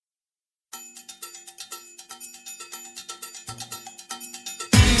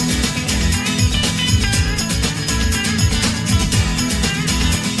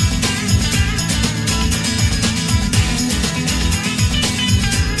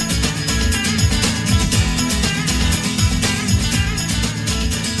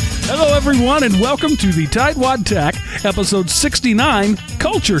everyone, and welcome to the Tightwad Tech, episode 69,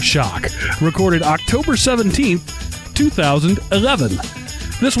 Culture Shock, recorded October 17th, 2011.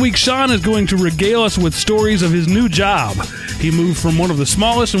 This week, Sean is going to regale us with stories of his new job. He moved from one of the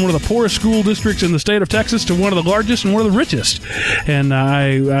smallest and one of the poorest school districts in the state of Texas to one of the largest and one of the richest. And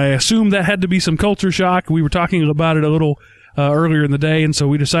I assume that had to be some culture shock. We were talking about it a little earlier in the day, and so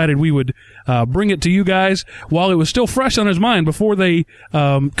we decided we would bring it to you guys while it was still fresh on his mind before they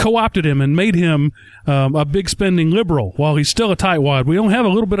co-opted him and made him a big spending liberal while he's still a tightwad. We only have a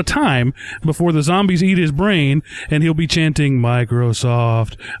little bit of time before the zombies eat his brain, and he'll be chanting,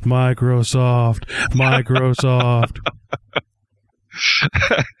 Microsoft, Microsoft, Microsoft.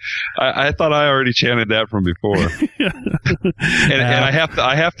 I thought I already chanted that from before. and I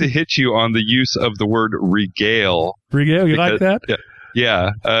have to hit you on the use of the word regale. Regale, you like that?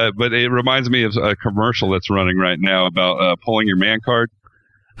 Yeah, but it reminds me of a commercial that's running right now about pulling your man card.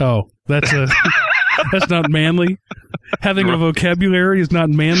 Oh, that's not manly. Having a vocabulary is not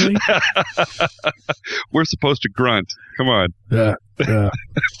manly. We're supposed to grunt. Come on. Yeah.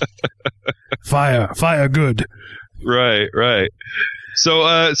 Fire good. Right.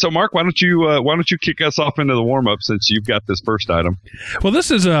 So Mark, why don't you kick us off into the warm up since you've got this first item? Well, this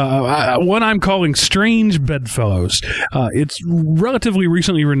is one I'm calling Strange Bedfellows. It's relatively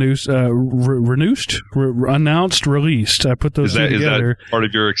recently released. I put those two together. Is that part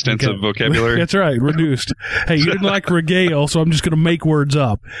of your extensive vocabulary? That's right, reduced. Hey, you didn't like regale, so I'm just going to make words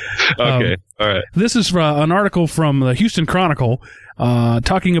up. Okay, all right. This is an article from the Houston Chronicle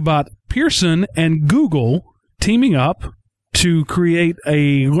talking about Pearson and Google teaming up to create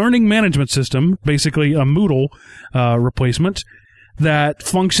a learning management system, basically a Moodle replacement, that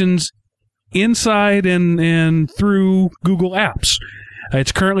functions inside and through Google Apps.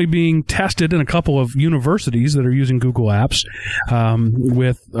 It's currently being tested in a couple of universities that are using Google Apps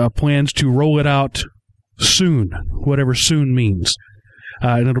with plans to roll it out soon, whatever soon means.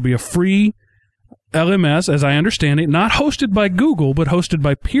 And it'll be a free LMS, as I understand it, not hosted by Google, but hosted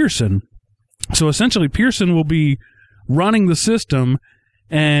by Pearson. So essentially, Pearson will be running the system,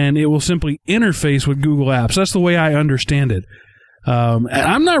 and it will simply interface with Google Apps. That's the way I understand it. And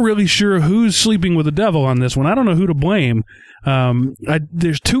I'm not really sure who's sleeping with the devil on this one. I don't know who to blame.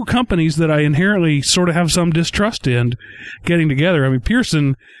 There's two companies that I inherently sort of have some distrust in getting together. I mean,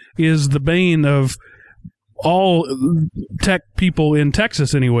 Pearson is the bane of all tech people in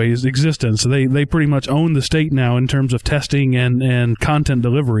Texas, anyways, existence. They pretty much own the state now in terms of testing and content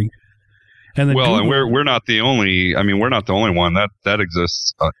delivery. And Google, and we're not the only. I mean, we're not the only one that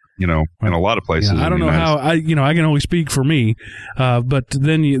exists. In a lot of places. Yeah, I don't know how. I can only speak for me. But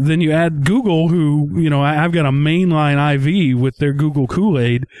then you add Google, who I've got a mainline IV with their Google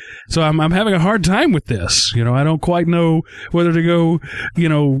Kool-Aid, so I'm having a hard time with this. I don't quite know whether to go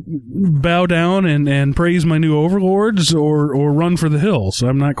bow down and praise my new overlords or run for the hills.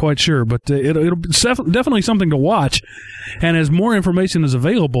 I'm not quite sure, but it'll be definitely something to watch. And as more information is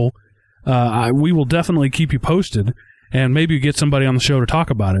available, we will definitely keep you posted, and maybe get somebody on the show to talk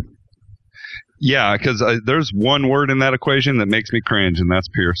about it. Yeah, because there's one word in that equation that makes me cringe, and that's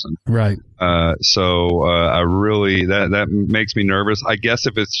Pearson. Right. So I really that makes me nervous. I guess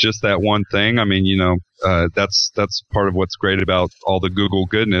if it's just that one thing, I mean, that's part of what's great about all the Google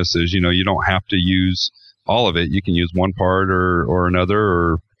goodness is you don't have to use all of it. You can use one part or another,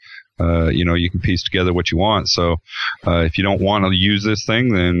 or you can piece together what you want. So if you don't want to use this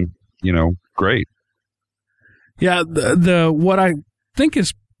thing, then great. Yeah, the what I think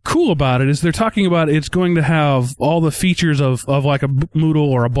is cool about it is they're talking about it's going to have all the features of like a Moodle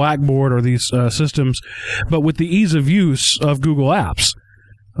or a Blackboard or these systems, but with the ease of use of Google Apps,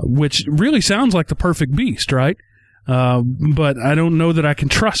 which really sounds like the perfect beast, right? But I don't know that I can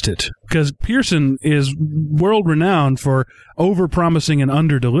trust it, because Pearson is world-renowned for over-promising and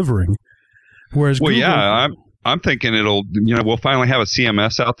under-delivering, whereas Google... yeah, I'm thinking we'll finally have a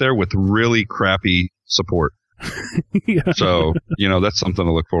CMS out there with really crappy support. Yeah. So, that's something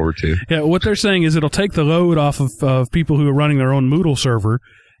to look forward to. Yeah, what they're saying is it'll take the load off of people who are running their own Moodle server,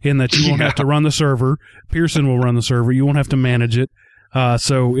 in that you won't have to run the server. Pearson will run the server. You won't have to manage it.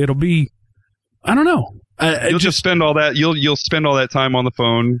 So it'll be, I don't know. You'll just spend all that. You'll spend all that time on the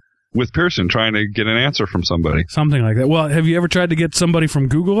phone with Pearson trying to get an answer from somebody. Something like that. Well, have you ever tried to get somebody from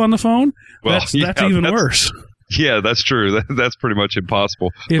Google on the phone? Well, that's even worse. Yeah, that's true. That's pretty much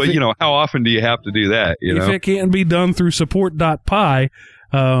impossible. But how often do you have to do that? If it can't be done through support.py,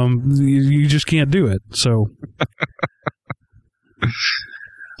 you just can't do it. So,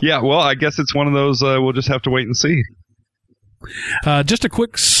 yeah. Well, I guess it's one of those. We'll just have to wait and see. Just a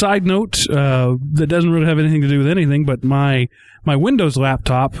quick side note that doesn't really have anything to do with anything, but my Windows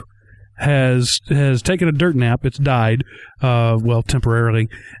laptop has taken a dirt nap. It's died, temporarily,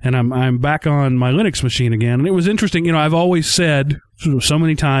 and I'm back on my Linux machine again. And it was interesting. I've always said so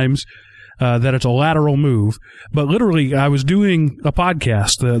many times that it's a lateral move, but literally, I was doing a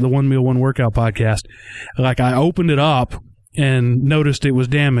podcast, the One Meal One Workout podcast. Like, I opened it up and noticed it was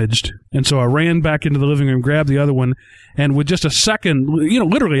damaged, and so I ran back into the living room, grabbed the other one, and with just a second,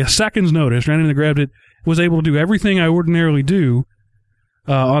 literally a second's notice, ran in and grabbed it. Was able to do everything I ordinarily do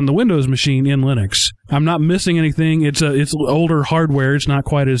on the Windows machine in Linux. I'm not missing anything. It's older hardware. It's not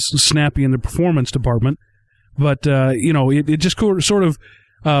quite as snappy in the performance department, but it just sort of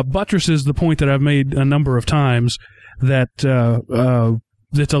buttresses the point that I've made a number of times that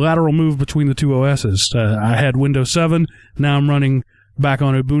it's a lateral move between the two OSs. I had Windows 7. Now I'm running back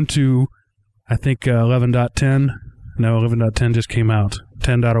on Ubuntu. I think 11.10. No, 11.10 just came out.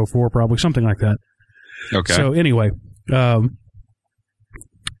 10.04 probably, something like that. Okay. So anyway, I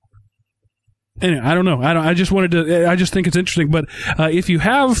don't know. I just wanted to. I just think it's interesting. But if you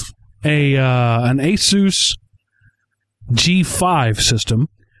have an Asus G5 system,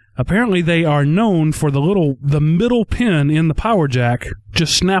 apparently they are known for the middle pin in the power jack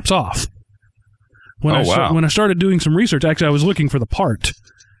just snaps off. When I started doing some research, actually, I was looking for the part,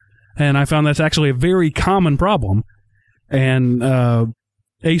 and I found that's actually a very common problem. And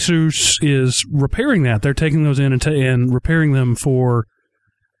Asus is repairing that. They're taking those in and repairing them for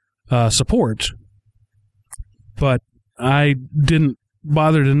support. But I didn't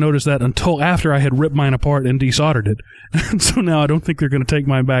bother to notice that until after I had ripped mine apart and desoldered it. And so now I don't think they're going to take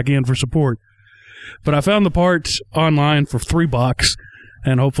mine back in for support. But I found the parts online for $3,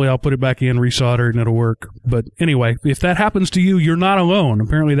 and hopefully I'll put it back in, resolder, and it'll work. But anyway, if that happens to you, you're not alone.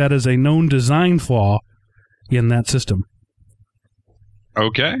 Apparently that is a known design flaw in that system.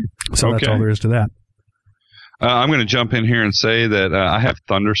 Okay. So that's all there is to that. I'm going to jump in here and say that I have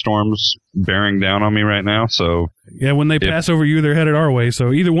thunderstorms bearing down on me right now. So yeah, when they pass over you, they're headed our way.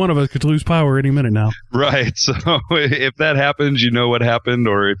 So either one of us could lose power any minute now. Right. So if that happens, you know what happened.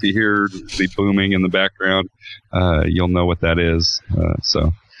 Or if you hear the booming in the background, you'll know what that is.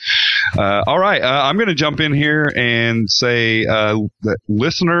 All right. I'm going to jump in here and say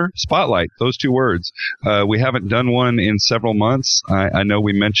listener spotlight, those two words. We haven't done one in several months. I know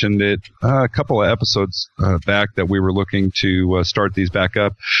we mentioned it a couple of episodes back that we were looking to start these back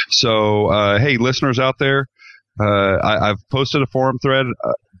up. So, hey, listeners out there, I've posted a forum thread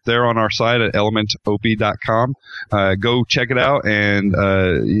there on our site at elementop.com. Go check it out and,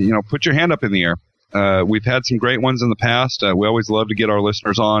 put your hand up in the air. We've had some great ones in the past. We always love to get our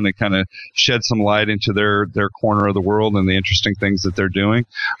listeners on and kind of shed some light into their corner of the world and the interesting things that they're doing.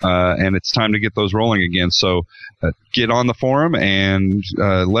 And it's time to get those rolling again. So get on the forum and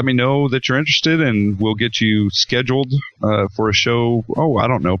let me know that you're interested, and we'll get you scheduled for a show. I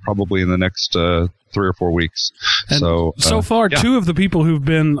don't know, probably in the next 3 or 4 weeks. And so far, two of the people who've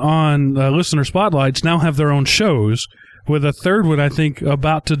been on listener spotlights now have their own shows, with a third one, I think,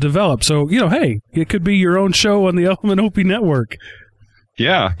 about to develop. So, hey, it could be your own show on the Element OP network.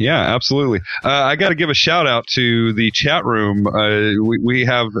 Yeah, absolutely. I got to give a shout out to the chat room. We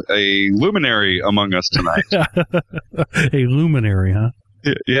have a luminary among us tonight. A luminary, huh?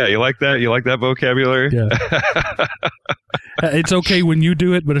 Yeah, you like that? You like that vocabulary? Yeah. It's okay when you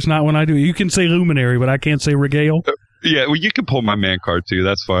do it, but it's not when I do it. You can say luminary, but I can't say regale. Yeah, well, you can pull my man card, too.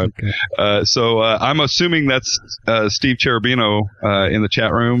 That's fine. Okay. So I'm assuming that's Steve Cherubino in the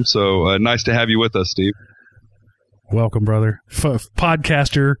chat room. So nice to have you with us, Steve. Welcome, brother.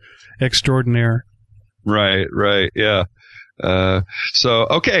 Podcaster extraordinaire. Right, yeah.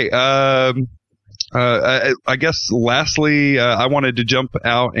 Okay. I guess lastly, I wanted to jump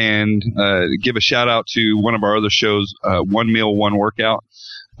out and give a shout out to one of our other shows, One Meal, One Workout.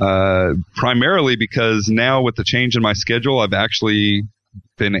 Primarily because now with the change in my schedule, I've actually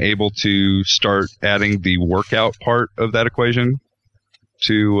been able to start adding the workout part of that equation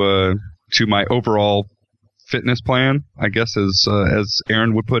to my overall fitness plan, I guess, as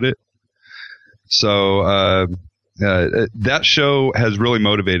Aaron would put it. So that show has really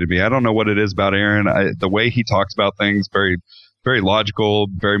motivated me. I don't know what it is about Aaron. The way he talks about things, very, very logical,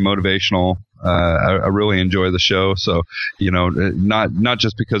 very motivational. I really enjoy the show. So, not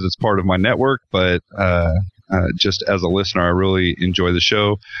just because it's part of my network, but just as a listener, I really enjoy the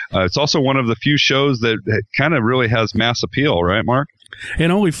show. It's also one of the few shows that kind of really has mass appeal, right, Mark? In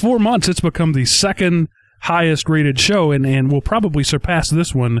only 4 months, it's become the second highest rated show, and will probably surpass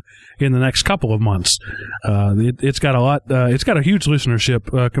this one in the next couple of months. It's got a lot. It's got a huge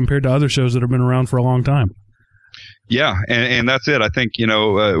listenership compared to other shows that have been around for a long time. Yeah, and that's it. I think,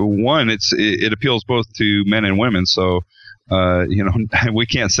 one, it appeals both to men and women. So We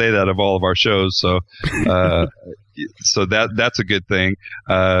can't say that of all of our shows. So, so that's a good thing.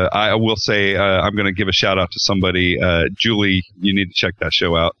 I will say, I'm going to give a shout out to somebody, Julie, you need to check that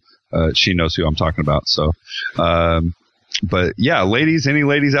show out. She knows who I'm talking about. So, but yeah, ladies, any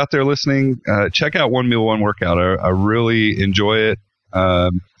ladies out there listening, check out One Meal, One Workout. I really enjoy it.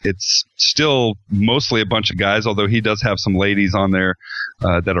 It's still mostly a bunch of guys, although he does have some ladies on there,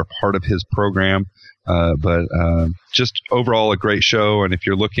 that are part of his program. But just overall a great show. And if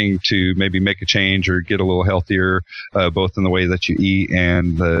you're looking to maybe make a change or get a little healthier, both in the way that you eat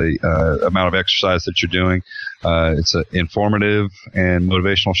and the amount of exercise that you're doing, it's an informative and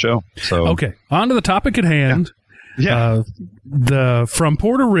motivational show. So okay, on to the topic at hand. Yeah. From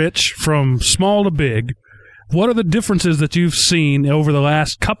poor to rich, from small to big. What are the differences that you've seen over the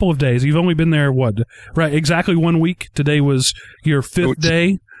last couple of days? You've only been there, exactly 1 week. Today was your 5th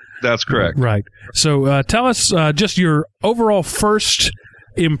day. That's correct. Right. So tell us just your overall first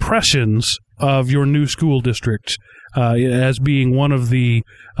impressions of your new school district as being one of the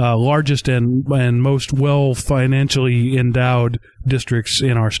largest and most well financially endowed districts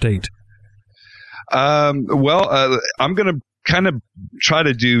in our state. I'm going to kind of try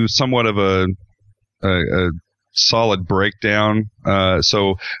to do somewhat of a solid breakdown.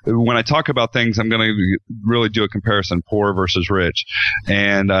 So when I talk about things, I'm going to really do a comparison, poor versus rich.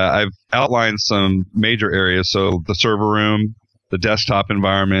 And I've outlined some major areas. So the server room, the desktop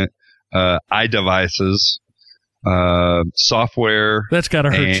environment, iDevices, software. That's got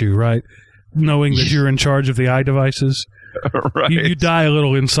to hurt you, right? Knowing that you're in charge of the iDevices. Right. You die a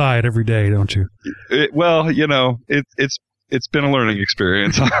little inside every day, don't you? It's been a learning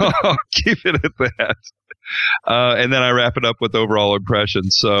experience. I'll keep it at that. And then I wrap it up with overall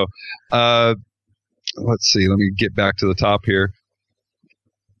impressions. So, let's see. Let me get back to the top here.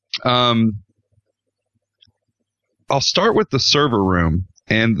 I'll start with the server room.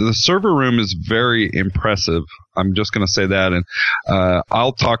 And the server room is very impressive. I'm just going to say that. And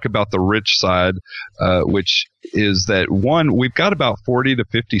I'll talk about the rich side, which is that, one, we've got about 40 to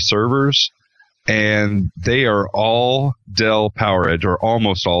 50 servers. And they are all Dell PowerEdge, or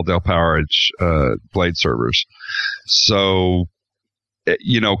almost all Dell PowerEdge blade servers. So,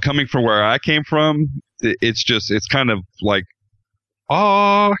 coming from where I came from, it's kind of like,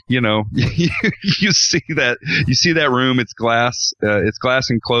 you see that room. It's glass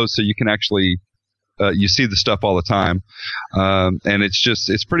enclosed, so you can actually you see the stuff all the time, and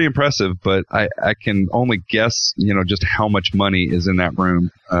it's pretty impressive. But I can only guess, just how much money is in that room.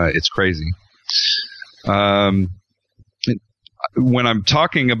 It's crazy. When I'm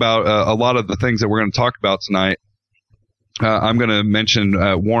talking about a lot of the things that we're going to talk about tonight, I'm going to mention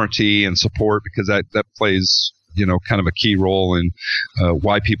warranty and support, because that plays kind of a key role in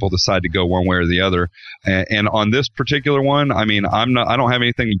why people decide to go one way or the other. And on this particular one, I mean, I don't have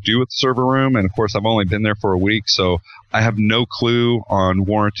anything to do with the server room, and of course I've only been there for a week, so I have no clue on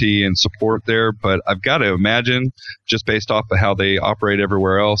warranty and support there. But I've got to imagine, just based off of how they operate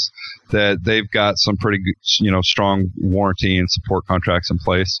everywhere else, that they've got some pretty good, strong warranty and support contracts in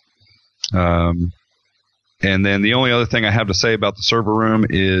place. And then the only other thing I have to say about the server room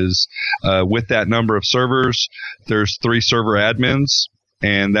is, with that number of servers, there's 3 server admins,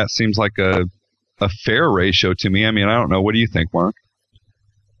 and that seems like a fair ratio to me. I mean, I don't know. What do you think, Mark?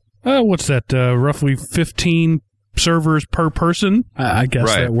 What's that? Roughly 15 servers per person. I guess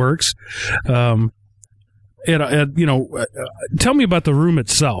right. That works. Tell me about the room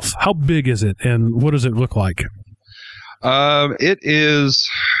itself. How big is it, and what does it look like? It is.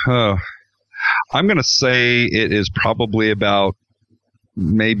 I'm going to say it is probably about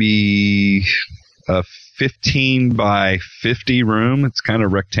maybe a 15 by 50 room. It's kind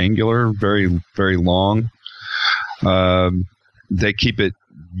of rectangular, very, very long. They keep it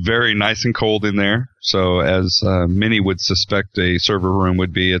very nice and cold in there. So as many would suspect a server room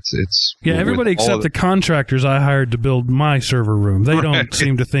would be, it's everybody except the contractors I hired to build my server room. They don't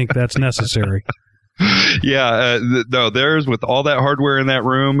seem to think that's necessary. Yeah, no, there's, with all that hardware in that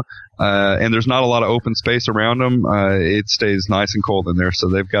room, and there's not a lot of open space around them, it stays nice and cold in there, so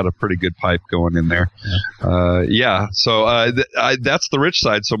they've got a pretty good pipe going in there. So that's the rich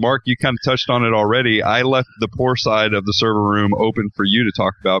side. So, Mark, you kind of touched on it already. I left the poor side of the server room open for you to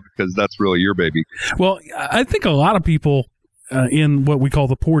talk about, because that's really your baby. Well, I think a lot of people in what we call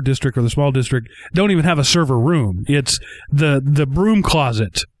the poor district or the small district don't even have a server room. It's the broom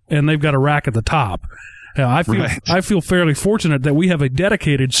closet, and they've got a rack at the top. I feel fairly fortunate that we have a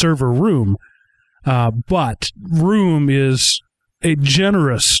dedicated server room, but room is a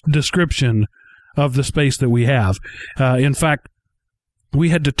generous description of the space that we have. In fact, we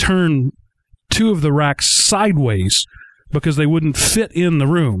had to turn 2 of the racks sideways because they wouldn't fit in the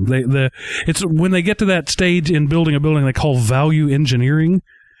room. It's when they get to that stage in building a building they call value engineering.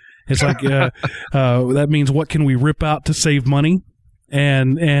 It's like that means what can we rip out to save money?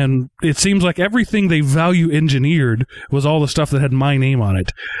 And it seems like everything they value engineered was all the stuff that had my name on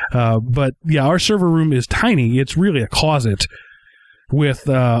it. But yeah, our server room is tiny. It's really a closet with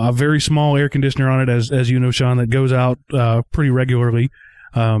a very small air conditioner on it, as you know, Sean, that goes out pretty regularly.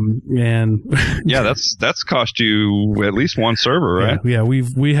 And yeah, that's cost you at least one server, right? Yeah,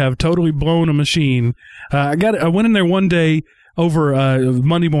 we have totally blown a machine. I went in there one day over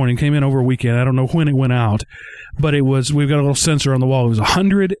Monday morning, came in over a weekend. I don't know when it went out, but we've got a little sensor on the wall. It was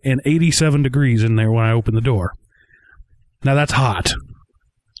 187 degrees in there when I opened the door. Now that's hot.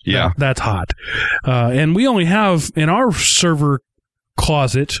 Yeah. That's hot. And we only have in our server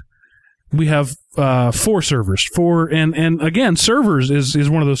closet, we have 4 servers. And again, servers is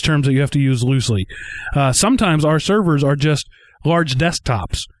one of those terms that you have to use loosely. Sometimes our servers are just large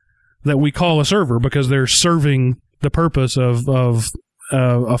desktops that we call a server because they're serving the purpose of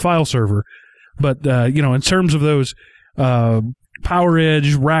a file server. But in terms of those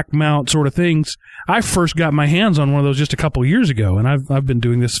PowerEdge rack mount sort of things, I first got my hands on one of those just a couple of years ago, and I've been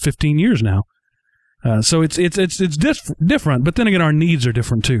doing this 15 years now. So it's different, but then again, our needs are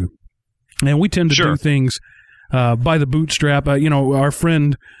different too, and we tend to do things by the bootstrap. Our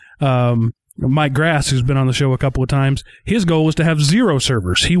friend Mike Grass, who's been on the show a couple of times, his goal is to have 0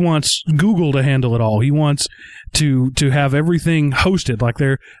 servers. He wants Google to handle it all. He wants to have everything hosted, like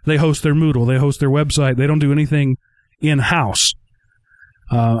they host their Moodle, they host their website. They don't do anything in-house.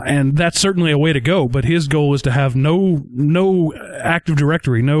 And that's certainly a way to go, but his goal is to have no Active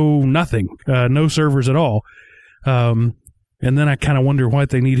Directory, nothing, no servers at all. And then I kind of wonder what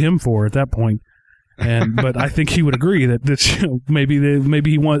they need him for at that point. But I think he would agree that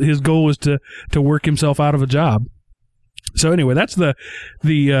maybe his goal is to work himself out of a job. So anyway, that's the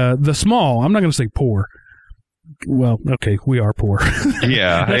small. I'm not going to say poor. Well, okay, we are poor.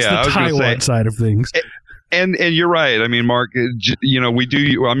 Yeah, that's the Taiwan side of things. And you're right. I mean, Mark, we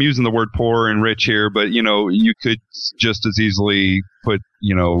do. I'm using the word poor and rich here, but you could just as easily put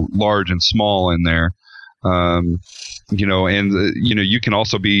large and small in there. You can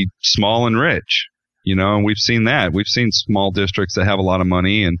also be small and rich. And we've seen that. We've seen small districts that have a lot of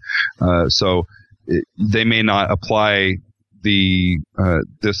money, and so they may not apply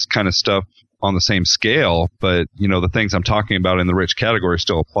this kind of stuff on the same scale, but the things I'm talking about in the rich category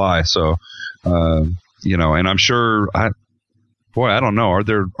still apply. So, and I'm sure I don't know. Are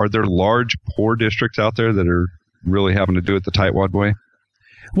there large poor districts out there that are really having to do it the tightwad way?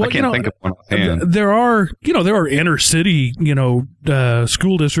 Well, I can't think of one offhand. There are inner city,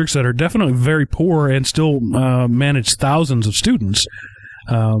 school districts that are definitely very poor and still manage thousands of students.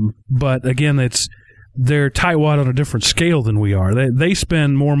 But again, they're tightwad on a different scale than we are. They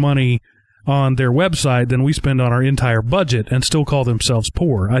spend more money on their website than we spend on our entire budget and still call themselves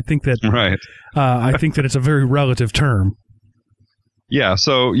poor. I think that right. I think that it's a very relative term. Yeah,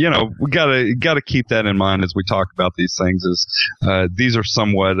 so we gotta keep that in mind as we talk about these things. These are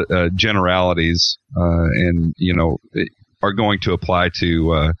somewhat generalities, and are going to apply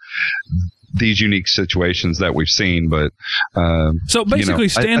to these unique situations that we've seen. But so basically,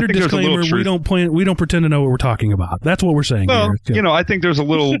 standard disclaimer: we don't pretend to know what we're talking about. That's what we're saying. Well, here. I think there's a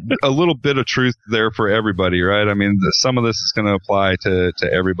little bit of truth there for everybody, right? I mean, some of this is going to apply to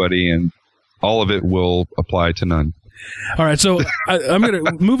everybody, and all of it will apply to none. All right, so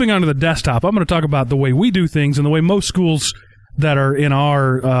moving on to the desktop. I'm going to talk about the way we do things and the way most schools that are in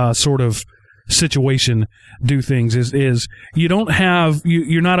our sort of situation do things. Is you don't have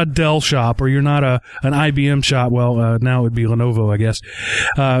you're not a Dell shop or you're not an IBM shop. Well, now it would be Lenovo, I guess.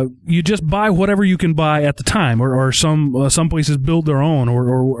 You just buy whatever you can buy at the time, or some places build their own,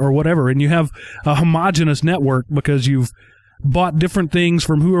 or whatever, and you have a homogeneous network because you've bought different things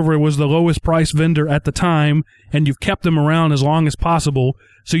from whoever was the lowest price vendor at the time, and you've kept them around as long as possible.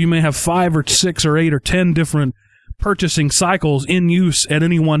 So you may have 5 or 6 or 8 or 10 different purchasing cycles in use at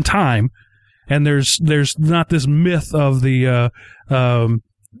any one time. And there's not this myth of the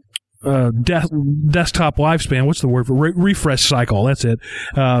desktop lifespan. What's the word for refresh cycle? That's it.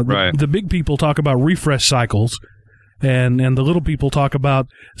 Right. The big people talk about refresh cycles. And the little people talk about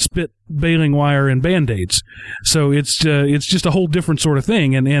spit, baling wire, and Band-Aids. So it's just a whole different sort of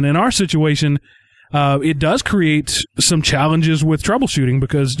thing. And in our situation, it does create some challenges with troubleshooting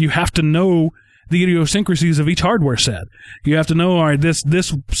because you have to know the idiosyncrasies of each hardware set. You have to know, all right, this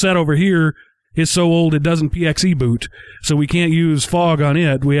set over here is so old it doesn't PXE boot, so we can't use fog on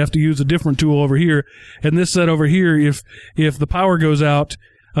it. We have to use a different tool over here. And this set over here, if the power goes out,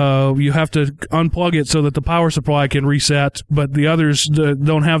 You have to unplug it so that the power supply can reset, but the others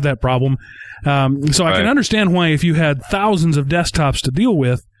don't have that problem. So I can understand why if you had thousands of desktops to deal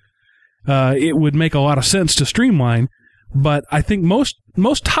with, it would make a lot of sense to streamline. But I think most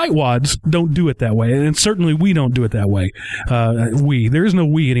tightwads don't do it that way, and certainly we don't do it that way. There is no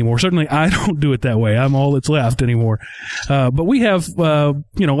we anymore. Certainly I don't do it that way. I'm all that's left anymore. But we have,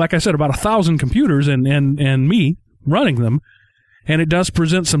 like I said, about 1,000 computers and me running them, and it does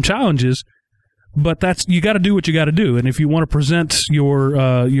present some challenges. But you got to do what you got to do, and if you want to present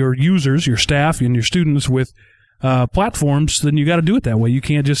your users, your staff, and your students with platforms, then you got to do it that way. You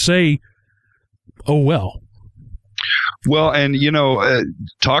can't just say, "Oh well." Well, and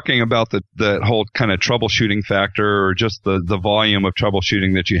talking about the whole kind of troubleshooting factor, or just the volume of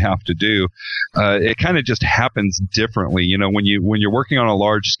troubleshooting that you have to do, it kind of just happens differently. When you're working on a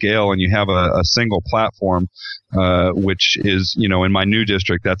large scale and you have a single platform, which is in my new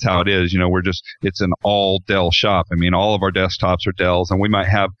district, that's how it is. It's an all Dell shop. I mean, all of our desktops are Dells, and we might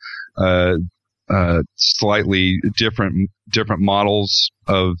have slightly different models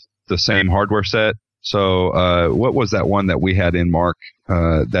of the same hardware set. So, what was that one that we had in Mark,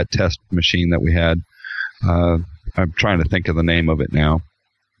 that test machine that we had? I'm trying to think of the name of it now.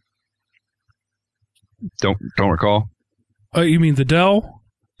 Don't recall. You mean the Dell?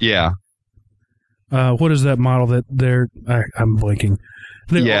 Yeah. What is that model that I'm blanking.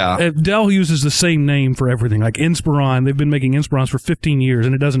 Dell uses the same name for everything, like Inspiron. They've been making Inspirons for 15 years,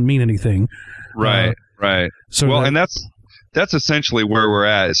 and it doesn't mean anything. Right. So and that's essentially where we're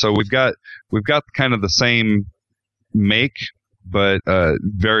at. So we've got kind of the same make, but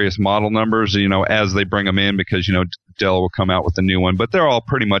various model numbers, as they bring them in, because Dell will come out with a new one, but they're all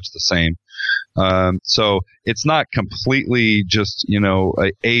pretty much the same. So it's not completely just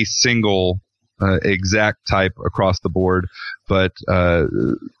a single exact type across the board, but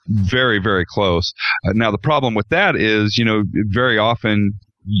very, very close. Now the problem with that is very often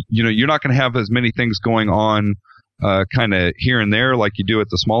you're not going to have as many things going on kind of here and there like you do at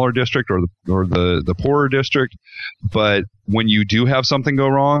the smaller district or the poorer district. But when you do have something go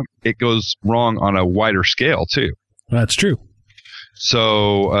wrong, it goes wrong on a wider scale too. That's true.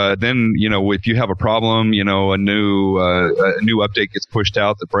 So then, if you have a problem, a new update gets pushed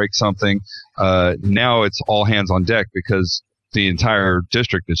out that breaks something, now it's all hands on deck because the entire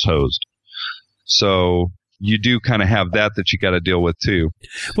district is hosed. So you do kind of have that you got to deal with too.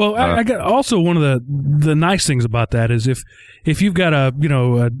 Well, I got also one of the nice things about that is if you've got a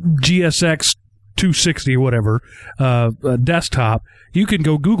GSX 260 or whatever a desktop, you can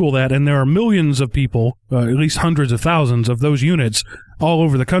go Google that, and there are millions of people, at least hundreds of thousands of those units all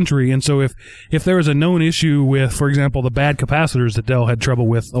over the country. And so if there is a known issue with, for example, the bad capacitors that Dell had trouble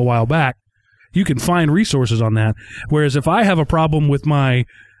with a while back, you can find resources on that. Whereas if I have a problem with my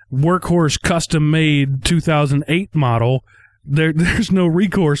Workhorse custom-made 2008 model, there's no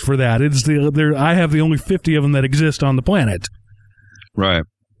recourse for that. I have the only 50 of them that exist on the planet. Right.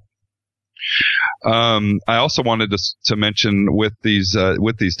 I also wanted to mention with these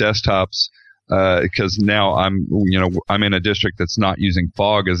desktops, because now I'm in a district that's not using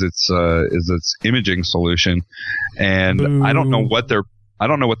Fog as its imaging solution, and Boo. I don't know what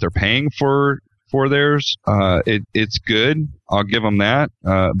they're paying for theirs. It's good. I'll give them that.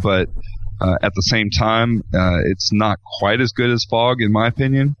 But at the same time, it's not quite as good as Fog, in my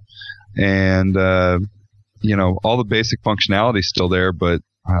opinion. And all the basic functionality is still there, but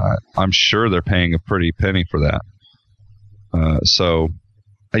I'm sure they're paying a pretty penny for that. So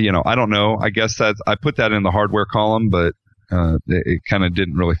I don't know. I guess I put that in the hardware column, but it kind of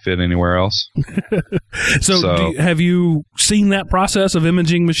didn't really fit anywhere else. So have you seen that process of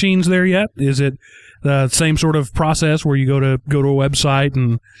imaging machines there yet? Is it the same sort of process where you go to a website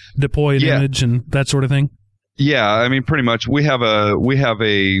and deploy an image and that sort of thing? Yeah, I mean, pretty much. We have a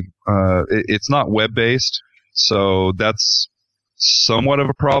it's not web based, so that's somewhat of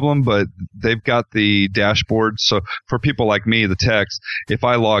a problem, but they've got the dashboard. So for people like me, the techs, if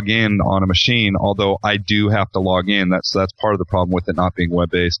I log in on a machine, although I do have to log in, that's part of the problem with it not being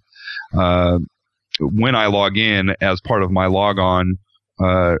web-based. When I log in, as part of my logon,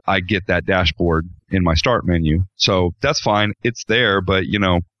 I get that dashboard in my start menu. So that's fine. It's there, but,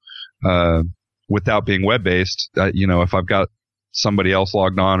 without being web-based, if I've got somebody else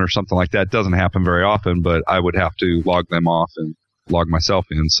logged on or something like that, it doesn't happen very often, but I would have to log them off and log myself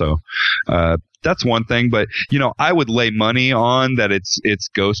in. So that's one thing, but I would lay money on that it's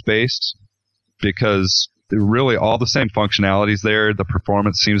ghost based, because really all the same functionalities there. The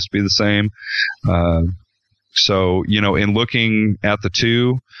performance seems to be the same. So, in looking at the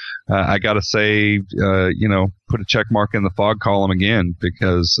two, I got to say, put a check mark in the fog column again,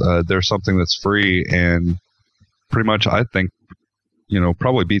 because there's something that's free and pretty much, I think,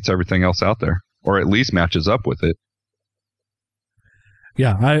 probably beats everything else out there, or at least matches up with it.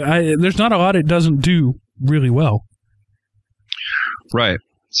 Yeah, there's not a lot it doesn't do really well. Right.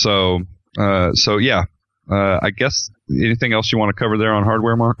 So yeah. I guess anything else you want to cover there on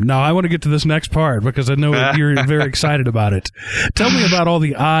hardware, Mark? No, I want to get to this next part because I know you're very excited about it. Tell me about all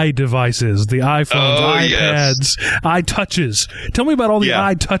the iDevices, the iPhones, iPads, iTouches. Tell me about all the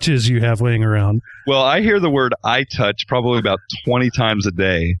iTouches you have laying around. Well, I hear the word iTouch probably about 20 times a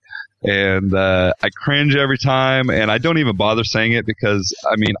day. And I cringe every time, and I don't even bother saying it because,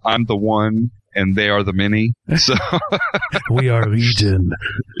 I'm the one and they are the many. So we are legion.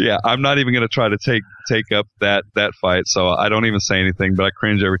 Yeah, I'm not even going to try to take up that fight. So I don't even say anything, but I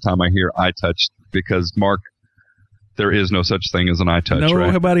cringe every time I hear iTouch because, Mark, there is no such thing as an iTouch.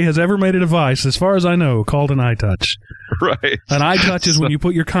 Nobody has ever made a device, as far as I know, called an iTouch. Right. An iTouch is when you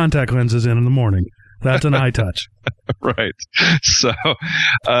put your contact lenses in the morning. That's an iTouch. Right. So,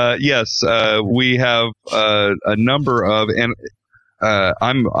 yes, we have a number of, and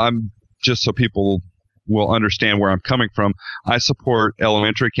I'm just so people will understand where I'm coming from. I support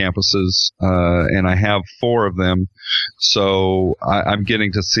elementary campuses, and I have 4 of them. So I'm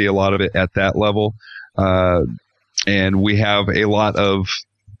getting to see a lot of it at that level. And we have a lot of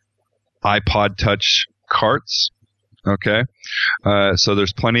iPod Touch carts. Okay. So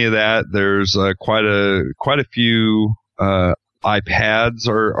there's plenty of that. There's quite a few iPads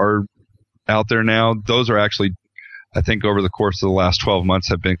are out there now. Those are actually, I think, over the course of the last 12 months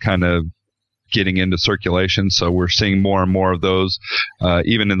have been kind of getting into circulation. So we're seeing more and more of those.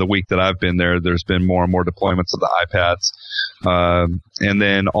 Even in the week that I've been there, there's been more and more deployments of the iPads. And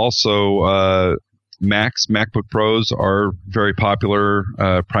then also MacBook Pros are very popular,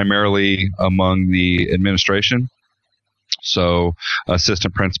 primarily among the administration. So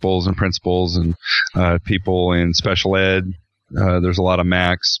assistant principals and people in special ed, there's a lot of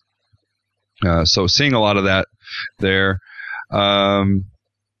Macs. So seeing a lot of that there.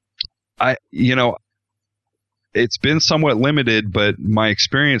 It's been somewhat limited, but my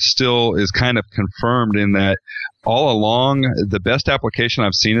experience still is kind of confirmed in that all along, the best application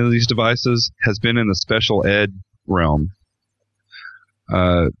I've seen of these devices has been in the special ed realm.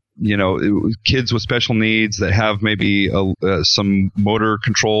 Kids with special needs that have maybe some motor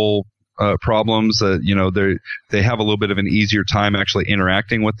control problems that, they have a little bit of an easier time actually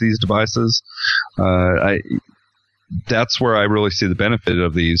interacting with these devices. That's where I really see the benefit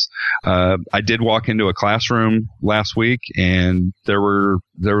of these. I did walk into a classroom last week, and there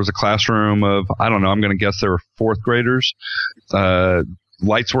was a classroom of, I don't know, I'm going to guess there were 4th graders.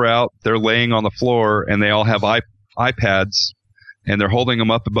 Lights were out. They're laying on the floor, and they all have iPads, and they're holding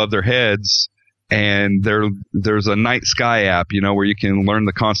them up above their heads. And there's a night sky app, where you can learn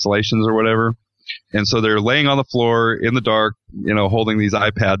the constellations or whatever. And so they're laying on the floor in the dark, holding these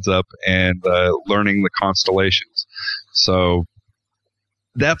iPads up and learning the constellations. So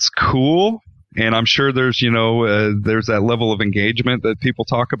that's cool. And I'm sure there's that level of engagement that people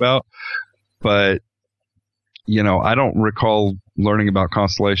talk about. But, I don't recall learning about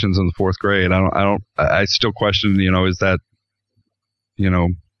constellations in the 4th grade. I still question, is that,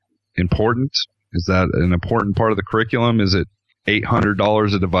 important? Is that an important part of the curriculum? Is it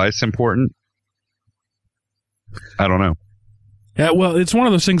 $800 a device important? I don't know. Yeah, well, it's one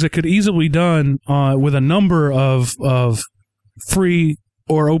of those things that could easily be done with a number of free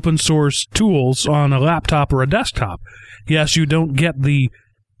or open source tools on a laptop or a desktop. Yes, you don't get the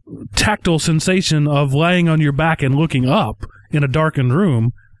tactile sensation of laying on your back and looking up in a darkened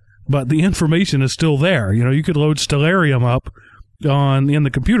room, but the information is still there. You could load Stellarium up in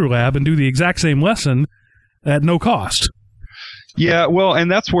the computer lab and do the exact same lesson at no cost. Yeah, well,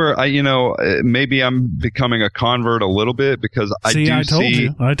 and that's where maybe I'm becoming a convert a little bit because I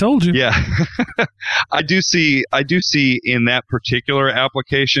told you. Yeah. I do see in that particular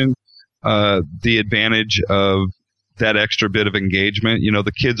application the advantage of that extra bit of engagement.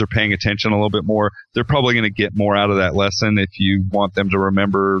 The kids are paying attention a little bit more. They're probably going to get more out of that lesson if you want them to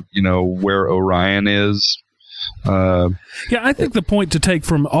remember, where Orion is. Yeah, I think the point to take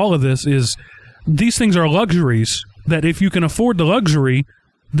from all of this is these things are luxuries that if you can afford the luxury,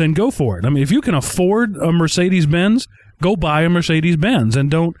 then go for it. I mean, if you can afford a Mercedes-Benz, go buy a Mercedes-Benz,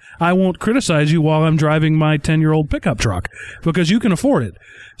 and I won't criticize you while I'm driving my 10-year-old pickup truck because you can afford it.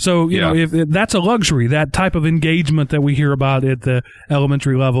 So, if that's a luxury, that type of engagement that we hear about at the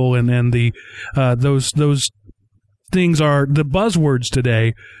elementary level and the those things are the buzzwords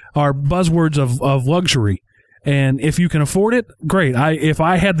today are buzzwords of luxury. And if you can afford it, great. If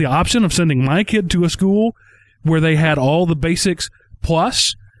I had the option of sending my kid to a school where they had all the basics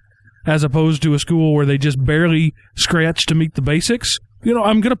plus, as opposed to a school where they just barely scratch to meet the basics,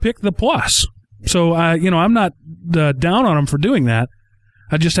 I'm going to pick the plus. So, I'm not down on them for doing that.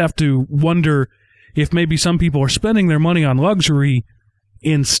 I just have to wonder if maybe some people are spending their money on luxury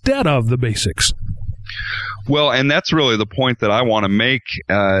instead of the basics. Well, and that's really the point that I want to make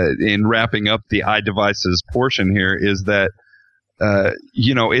in wrapping up the iDevices portion here is that,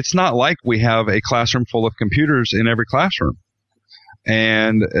 it's not like we have a classroom full of computers in every classroom.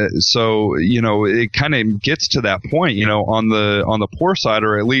 And so, it kind of gets to that point, on the poor side,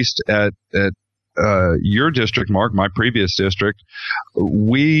 or at least at your district, Mark, my previous district,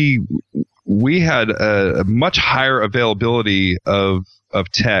 we had a much higher availability of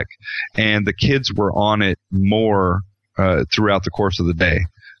tech, and the kids were on it more throughout the course of the day.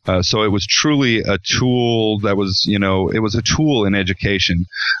 So it was truly a tool that was, it was a tool in education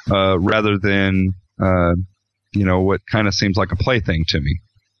rather than what kind of seems like a plaything to me.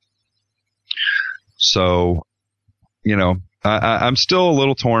 So, I'm still a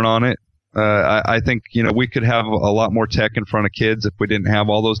little torn on it. I think, we could have a lot more tech in front of kids if we didn't have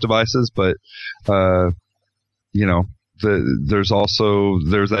all those devices, but, there's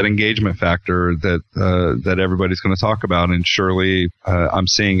that engagement factor that everybody's going to talk about, and surely I'm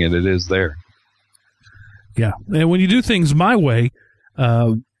seeing it. It is there. Yeah. And when you do things my way,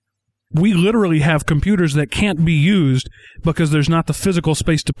 we literally have computers that can't be used because there's not the physical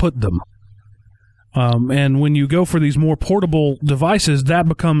space to put them. And when you go for these more portable devices, that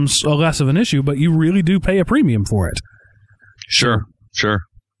becomes less of an issue, but you really do pay a premium for it. Sure.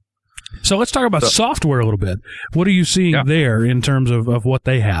 So let's talk about software a little bit. What are you seeing there in terms of what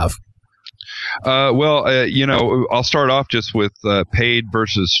they have? I'll start off just with paid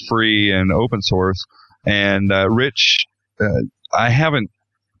versus free and open source. And Rich, I have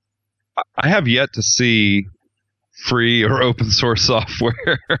yet to see free or open source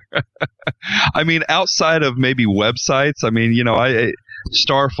software. I mean, outside of maybe websites,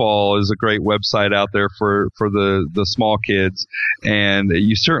 Starfall is a great website out there for the small kids, and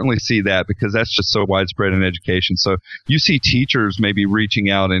you certainly see that because that's just so widespread in education. So you see teachers maybe reaching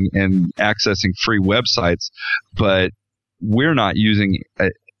out and accessing free websites, but we're not using,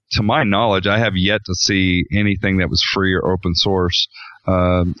 to my knowledge, I have yet to see anything that was free or open source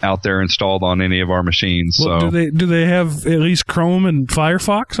out there installed on any of our machines. Well, so do they have at least Chrome and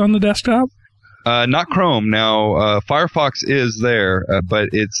Firefox on the desktop? Not Chrome. Now, Firefox is there, but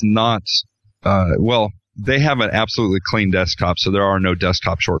it's not. They have an absolutely clean desktop, so there are no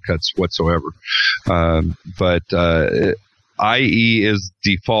desktop shortcuts whatsoever. But IE is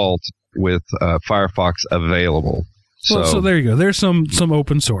default with Firefox available. So there you go. There's some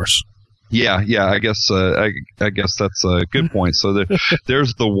open source. Yeah. I guess that's a good point. So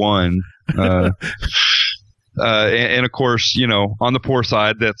there's the one. And of course, on the poor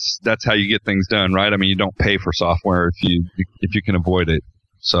side, that's how you get things done, right? I mean, you don't pay for software if you can avoid it.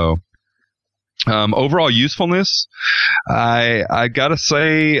 So, overall usefulness, I gotta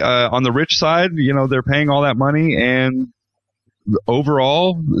say, on the rich side, they're paying all that money, and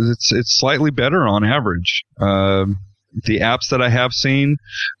overall, it's slightly better on average. The apps that I have seen,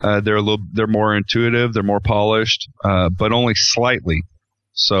 they're more intuitive, they're more polished, but only slightly.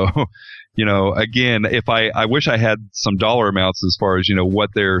 So, again, if I wish I had some dollar amounts as far as, what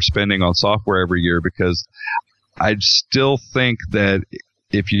they're spending on software every year, because I still think that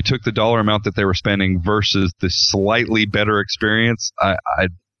if you took the dollar amount that they were spending versus the slightly better experience, I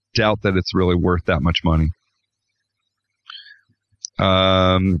doubt that it's really worth that much money.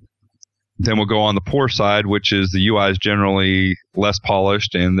 Then we'll go on the poor side, which is the UI is generally less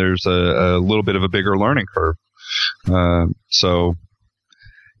polished and there's a little bit of a bigger learning curve. So,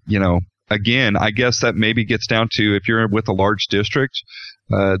 again, I guess that maybe gets down to if you're with a large district,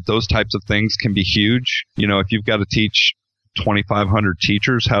 those types of things can be huge. If you've got to teach 2,500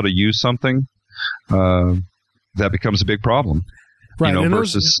 teachers how to use something, that becomes a big problem. Right, and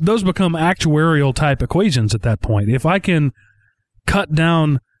those become actuarial type equations at that point. If I can cut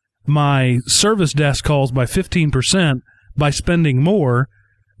down my service desk calls by 15% by spending more,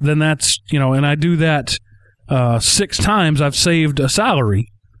 then that's, and I do that 6 times, I've saved a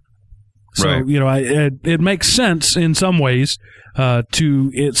salary. So, right. It makes sense in some ways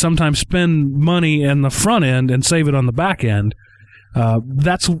to sometimes spend money in the front end and save it on the back end.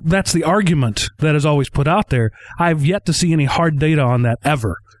 That's the argument that is always put out there. I've yet to see any hard data on that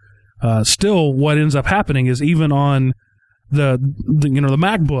ever. Still, what ends up happening is even on the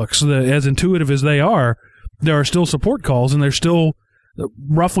MacBooks, as intuitive as they are, there are still support calls, and there's still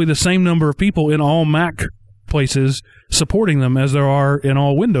roughly the same number of people in all Mac places supporting them as there are in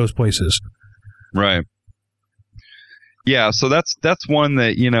all Windows places. Right. Yeah, so that's one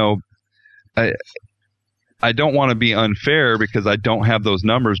that, I don't want to be unfair because I don't have those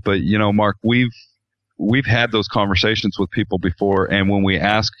numbers, but Mark, we've had those conversations with people before, and when we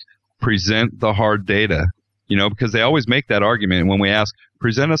ask, present the hard data, because they always make that argument. When we ask,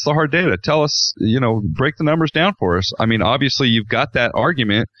 present us the hard data, tell us, break the numbers down for us. I mean, obviously you've got that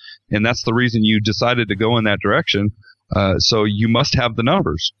argument, and that's the reason you decided to go in that direction. So you must have the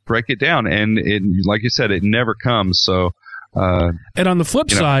numbers, break it down. And like you said, it never comes. So, and on the flip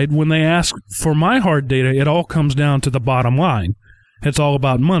side, when they ask for my hard data, it all comes down to the bottom line. It's all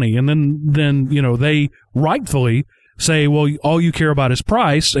about money. And then they rightfully say, well, all you care about is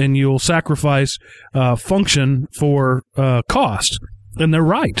price, and you'll sacrifice function for cost. And they're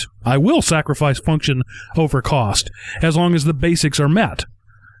right. I will sacrifice function over cost as long as the basics are met.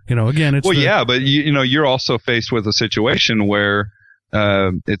 Again, it's but you're also faced with a situation where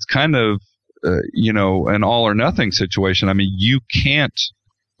it's kind of an all or nothing situation. I mean, you can't.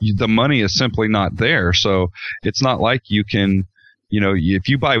 The money is simply not there, so it's not like you can. If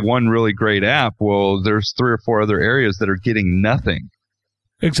you buy one really great app, well, there's 3 or 4 other areas that are getting nothing.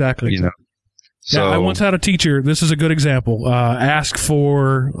 Exactly. So I once had a teacher. This is a good example. Ask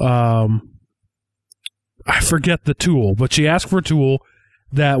for I forget the tool, but she asked for a tool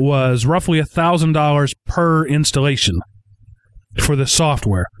that was roughly $1,000 per installation for the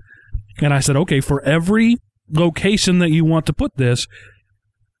software. And I said, okay, for every location that you want to put this,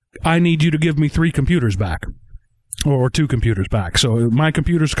 I need you to give me 3 computers back, or 2 computers back. So my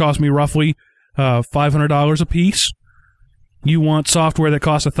computers cost me roughly $500 a piece. You want software that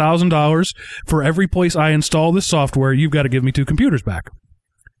costs $1,000. For every place I install this software, you've got to give me 2 computers back.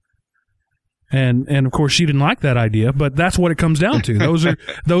 And of course she didn't like that idea, but that's what it comes down to. Those are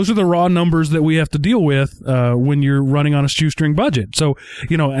the raw numbers that we have to deal with when you're running on a shoestring budget. So,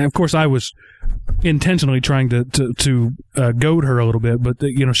 and of course I was intentionally trying to goad her a little bit, but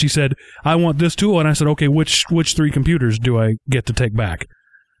she said, I want this tool, and I said, okay, which 3 computers do I get to take back?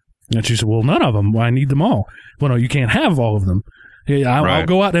 And she said, well, none of them. I need them all. Well, no, you can't have all of them. I'll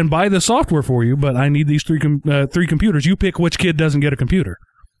go out and buy the software for you, but I need these 3 computers. You pick which kid doesn't get a computer.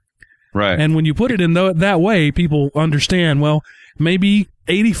 Right. And when you put it in that way, people understand, well, maybe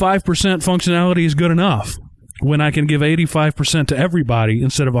 85% functionality is good enough when I can give 85% to everybody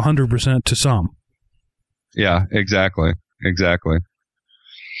instead of 100% to some. Yeah, exactly.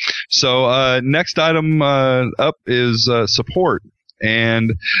 So next item up is support.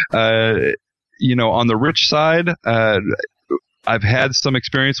 And, on the Rich side, I've had some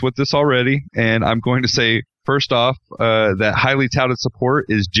experience with this already, and I'm going to say, first off, that highly touted support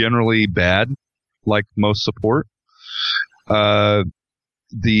is generally bad, like most support.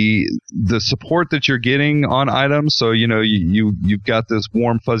 The support that you're getting on items, so you've got this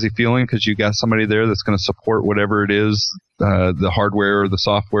warm fuzzy feeling because you got somebody there that's going to support whatever it is, the hardware or the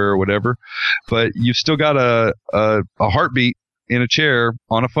software or whatever. But you've still got a heartbeat in a chair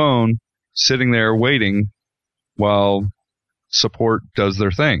on a phone, sitting there waiting while support does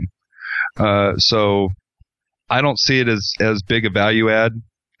their thing. So I don't see it as big a value add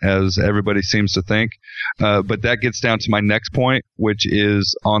as everybody seems to think. But that gets down to my next point, which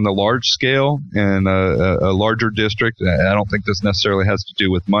is on the large scale and a larger district. I don't think this necessarily has to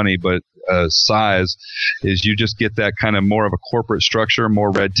do with money, but size is you just get that kind of more of a corporate structure,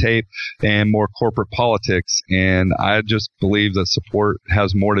 more red tape, and more corporate politics. And I just believe that support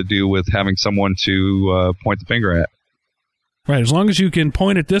has more to do with having someone to point the finger at. Right. As long as you can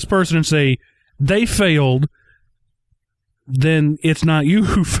point at this person and say, they failed, then it's not you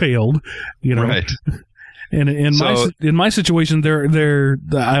who failed, Right. And in my situation,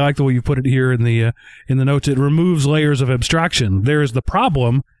 I like the way you put it here in the notes. It removes layers of abstraction. There is the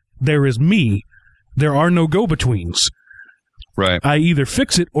problem. There is me. There are no go-betweens. Right. I either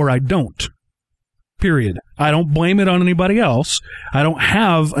fix it or I don't. Period. I don't blame it on anybody else. I don't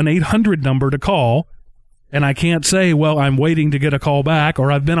have an 800 number to call, and I can't say, well, I'm waiting to get a call back,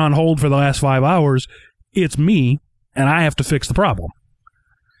 or I've been on hold for the last 5 hours. It's me, and I have to fix the problem.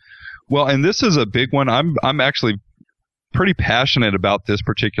 Well, and this is a big one. I'm actually pretty passionate about this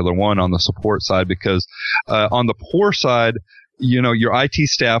particular one on the support side because on the poor side, your IT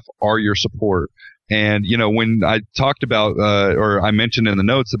staff are your support. And, when I talked about or I mentioned in the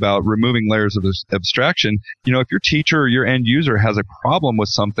notes about removing layers of abstraction, if your teacher or your end user has a problem with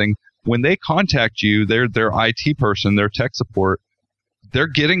something, when they contact you, their IT person, their tech support, they're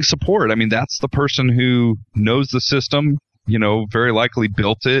getting support. I mean, that's the person who knows the system, very likely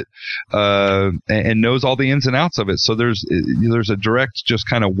built it and knows all the ins and outs of it. So there's a direct, just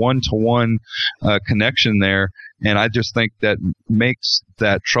kind of one-to-one connection there. And I just think that makes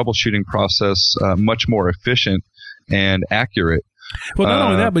that troubleshooting process much more efficient and accurate. Well, not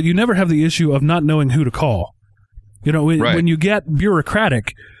only that, but you never have the issue of not knowing who to call. When you get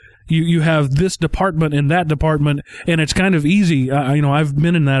bureaucratic, you have this department and that department, and it's kind of easy. I've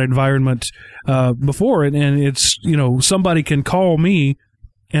been in that environment before, and it's, somebody can call me,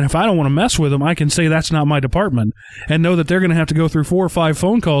 and if I don't want to mess with them, I can say that's not my department, and know that they're going to have to go through 4 or 5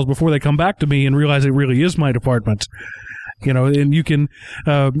 phone calls before they come back to me and realize it really is my department. And you can.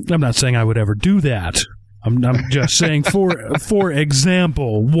 I'm not saying I would ever do that. I'm just saying, for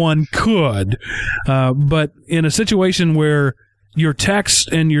example, one could, but in a situation where your techs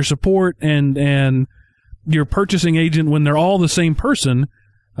and your support and your purchasing agent, when they're all the same person,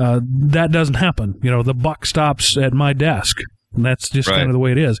 that doesn't happen. The buck stops at my desk, and that's just kind of the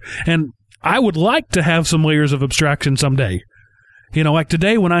way it is. And I would like to have some layers of abstraction someday. Like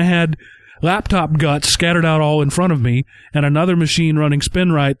today when I had laptop guts scattered out all in front of me, and another machine running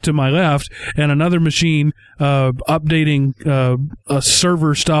SpinRite to my left, and another machine updating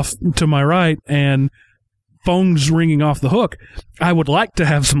server stuff to my right, and phones ringing off the hook. I would like to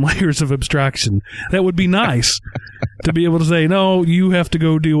have some layers of abstraction. That would be nice to be able to say, no, you have to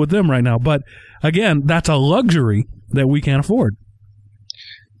go deal with them right now. But again, that's a luxury that we can't afford.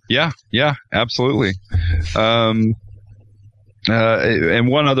 Yeah, absolutely. And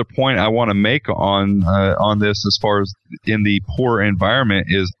one other point I want to make on this, as far as in the poor environment,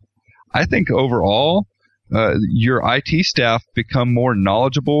 is I think overall your IT staff become more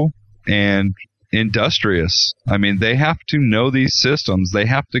knowledgeable and industrious. I mean, they have to know these systems. They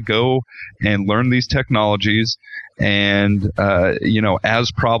have to go and learn these technologies, and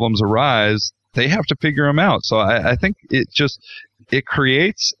as problems arise, they have to figure them out. So I think it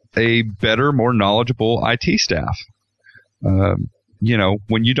creates a better, more knowledgeable IT staff. When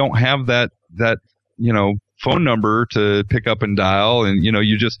you don't have that phone number to pick up and dial, and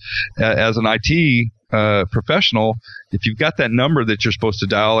you just, as an IT professional, if you've got that number that you're supposed to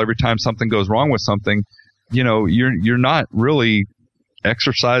dial every time something goes wrong with something, you're not really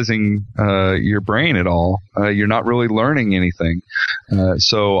exercising your brain at all. You're not really learning anything.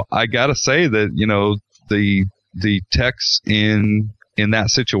 So I gotta say that the techs in that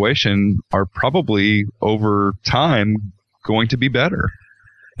situation are probably over time going to be better.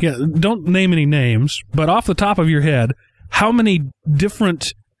 Yeah, don't name any names, but off the top of your head, how many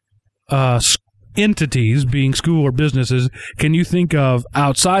different entities, being school or businesses, can you think of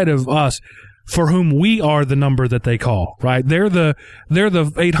outside of us for whom we are the number that they call? Right? They're the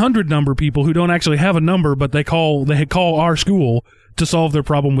 800 number people who don't actually have a number, but they call our school to solve their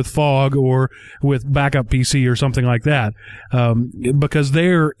problem with fog or with backup PC or something like that, because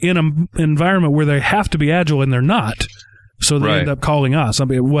they're in an environment where they have to be agile and they're not. So they end up calling us. I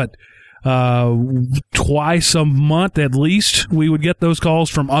mean, twice a month at least, we would get those calls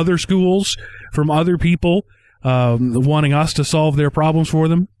from other schools, from other people, wanting us to solve their problems for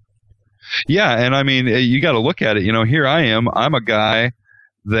them. Yeah, and I mean, you got to look at it. Here I am. I'm a guy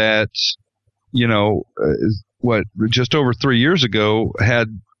that, just over 3 years ago had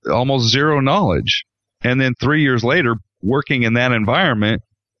almost zero knowledge. And then 3 years later, working in that environment,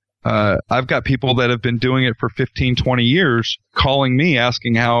 I've got people that have been doing it for 15, 20 years calling me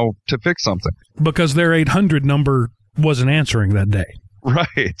asking how to fix something. Because their 800 number wasn't answering that day.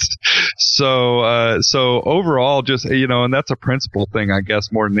 Right. So overall, just, and that's a principle thing, I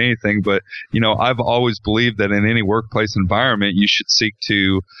guess, more than anything. But, I've always believed that in any workplace environment, you should seek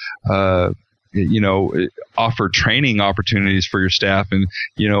to, offer training opportunities for your staff, and,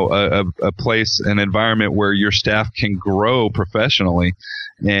 a place, an environment where your staff can grow professionally.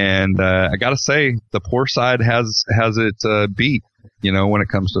 And I got to say, the poor side has it beat, when it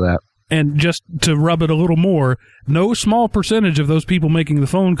comes to that. And just to rub it a little more, no small percentage of those people making the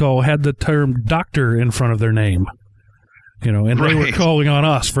phone call had the term doctor in front of their name, and they were calling on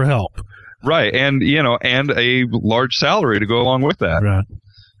us for help. Right. And, and a large salary to go along with that. Right.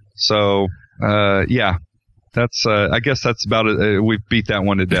 So, yeah. That's, I guess that's about it. We've beat that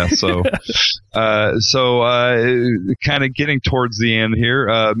one to death. So, kind of getting towards the end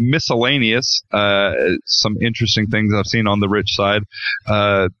here, miscellaneous, some interesting things I've seen on the rich side.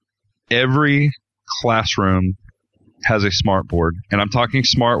 Every classroom has a smart board, and I'm talking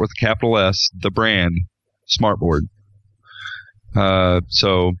smart with a capital S, the brand smart board.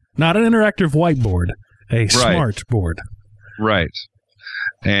 So not an interactive whiteboard, a smart board. Right.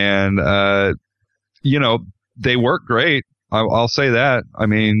 And, they work great. I'll say that. I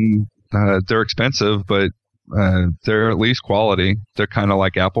mean, they're expensive, but they're at least quality. They're kind of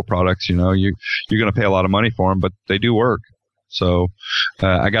like Apple products, you're going to pay a lot of money for them, but they do work. So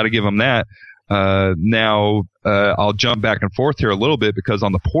I got to give them that. Now I'll jump back and forth here a little bit, because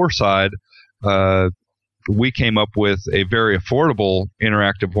on the poor side, we came up with a very affordable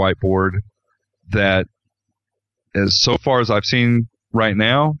interactive whiteboard that, as so far as I've seen right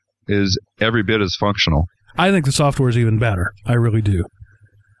now, is every bit as functional. I think the software is even better. I really do.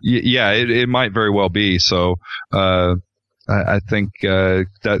 Yeah, it might very well be. So I think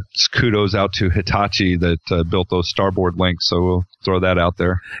that's kudos out to Hitachi that built those Starboard links. So we'll throw that out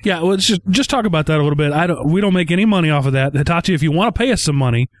there. Yeah, well, let's just talk about that a little bit. We don't make any money off of that. Hitachi, if you want to pay us some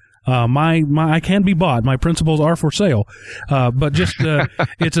money, I can be bought. My principles are for sale. But just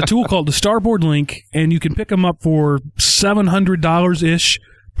it's a tool called the Starboard Link, and you can pick them up for $700 ish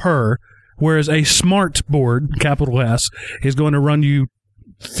per. Whereas a smart board, capital S, is going to run you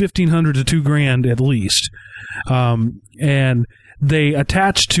 $1,500 to $2,000 at least. And they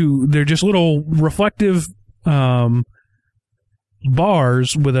attach to, they're just little reflective bars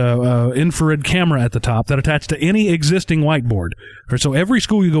with a infrared camera at the top that attach to any existing whiteboard. So every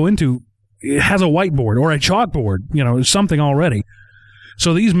school you go into, it has a whiteboard or a chalkboard, something already.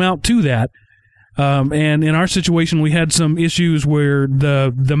 So these mount to that. And in our situation, we had some issues where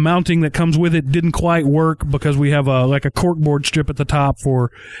the mounting that comes with it didn't quite work, because we have a corkboard strip at the top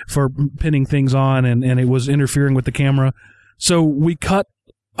for pinning things on, and it was interfering with the camera. So we cut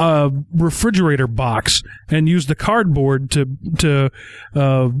a refrigerator box and used the cardboard to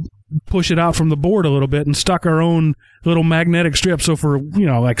push it out from the board a little bit, and stuck our own little magnetic strip. So for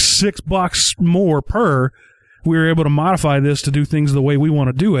like $6 more per, we were able to modify this to do things the way we want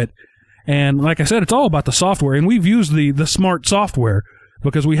to do it. And like I said, it's all about the software. And we've used the smart software,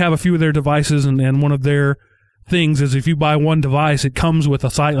 because we have a few of their devices, and one of their things is if you buy one device, it comes with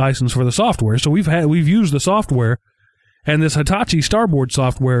a site license for the software. So we've used the software, and this Hitachi Starboard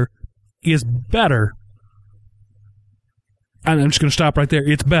software is better. I'm just going to stop right there.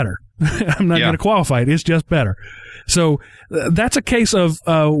 It's better. I'm not going to qualify it. It's just better. So that's a case of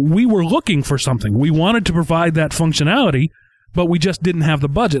we were looking for something. We wanted to provide that functionality, but we just didn't have the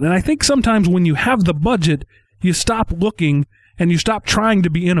budget. And I think sometimes when you have the budget, you stop looking and you stop trying to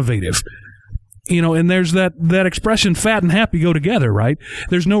be innovative. And there's that expression, fat and happy go together, right?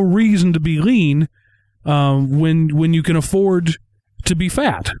 There's no reason to be lean when you can afford to be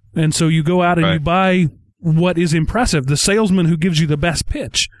fat. And so you go out and you buy what is impressive. The salesman who gives you the best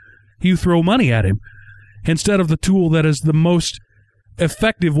pitch, you throw money at him instead of the tool that is the most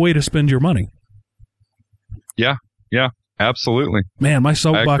effective way to spend your money. Yeah. Absolutely. Man, my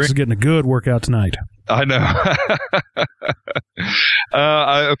soapbox is getting a good workout tonight. I know.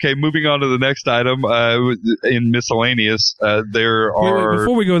 Okay, moving on to the next item. In miscellaneous, there are... Wait,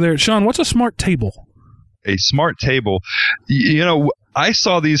 before we go there, Sean, what's a smart table? A smart table. I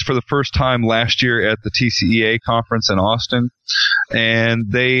saw these for the first time last year at the TCEA conference in Austin,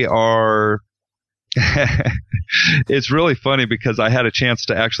 and they are... It's really funny, because I had a chance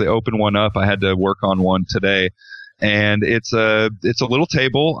to actually open one up. I had to work on one today. And it's a little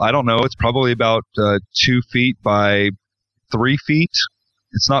table. I don't know. It's probably about 2 feet by 3 feet.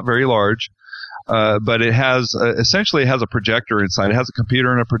 It's not very large, but it has essentially has a projector inside. It has a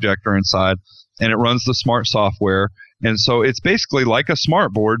computer and a projector inside, and it runs the smart software. And so it's basically like a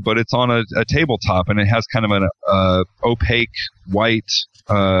smart board, but it's on a tabletop, and it has kind of an opaque white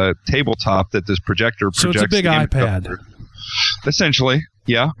tabletop that this projector projects. So it's a big iPad. Over. Essentially,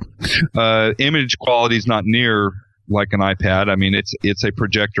 yeah. Image quality is not near like an iPad. I mean, it's a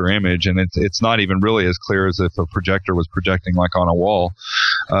projector image, and it's not even really as clear as if a projector was projecting like on a wall.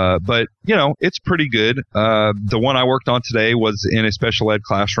 But it's pretty good. The one I worked on today was in a special ed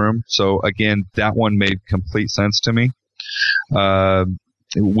classroom, so again, that one made complete sense to me.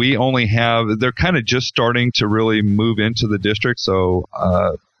 We only have, they're kind of just starting to really move into the district, so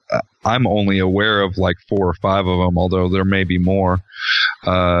I'm only aware of like 4 or 5 of them, although there may be more.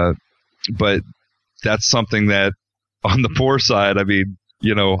 But that's something that on the poor side, I mean,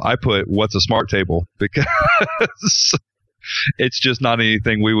 I put what's a smart table, because it's just not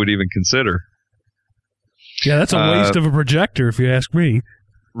anything we would even consider. Yeah, that's a waste of a projector, if you ask me.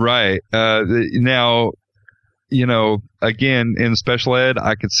 Right. Now, again, in special ed,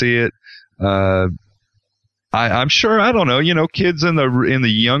 I could see it. I'm sure, I don't know, kids in the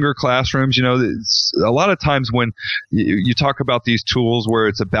younger classrooms, a lot of times when you talk about these tools where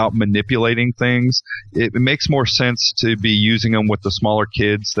it's about manipulating things, it makes more sense to be using them with the smaller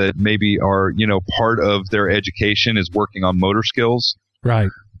kids that maybe are, part of their education is working on motor skills. Right.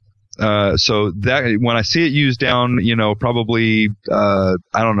 So that when I see it used down, probably, I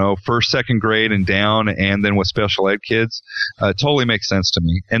don't know, first, second grade and down, and then with special ed kids, totally makes sense to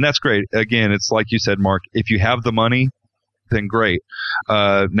me. And that's great. Again, it's like you said, Mark, if you have the money, then great.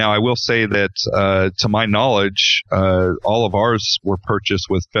 Now I will say that, to my knowledge, all of ours were purchased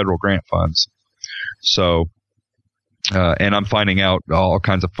with federal grant funds. So, and I'm finding out all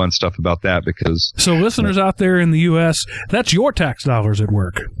kinds of fun stuff about that because. So listeners out there in the U.S., that's your tax dollars at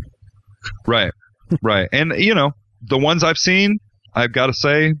work. Right. And, the ones I've seen, I've got to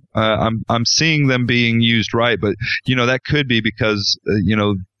say, I'm seeing them being used right. But, that could be because,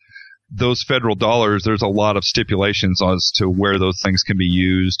 those federal dollars, there's a lot of stipulations as to where those things can be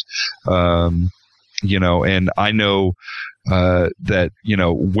used. And I know that,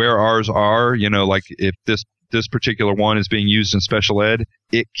 where ours are, like if this particular one is being used in special ed,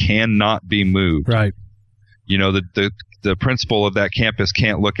 it cannot be moved. Right. The principal of that campus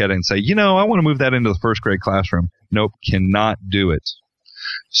can't look at it and say, I want to move that into the first grade classroom. Nope, cannot do it.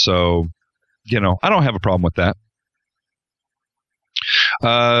 So, I don't have a problem with that.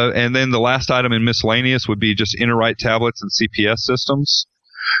 And then the last item in miscellaneous would be just InterWrite tablets and CPS systems,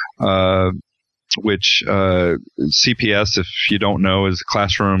 which CPS, if you don't know, is a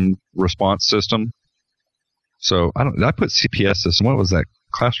classroom response system. So I put CPS system. What was that?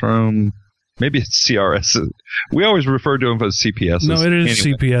 Classroom? Maybe it's CRS. We always refer to them as CPS. No, it is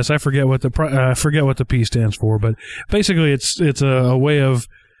anyway. CPS. I forget what the P stands for, but basically it's a way of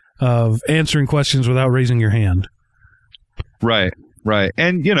answering questions without raising your hand. Right.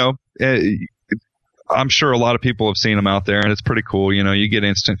 And, I'm sure a lot of people have seen them out there, and it's pretty cool. You get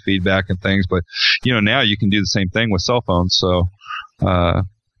instant feedback and things, but, now you can do the same thing with cell phones. So,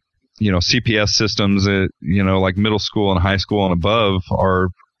 CPS systems, like middle school and high school and above are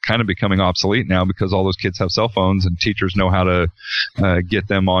kind of becoming obsolete now because all those kids have cell phones and teachers know how to get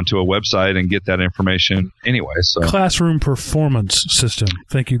them onto a website and get that information anyway. So classroom performance system.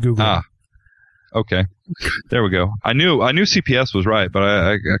 Thank you, Google. Okay, there we go. I knew CPS was right, but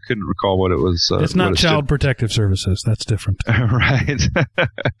I couldn't recall what it was. It's not Child Protective Services. That's different. Right.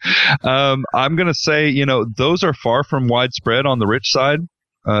 I'm going to say, those are far from widespread on the rich side.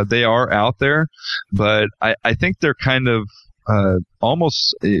 They are out there, but I think they're kind of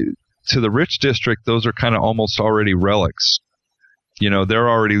almost to the rich district. Those are kind of almost already relics. They're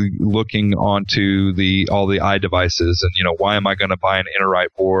already looking onto all the iDevices and, why am I going to buy an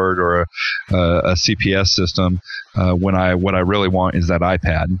InterWrite board or a CPS system when what I really want is that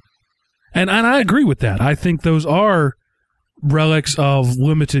iPad? And I agree with that. I think those are relics of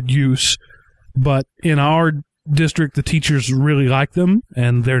limited use, but in our district, the teachers really like them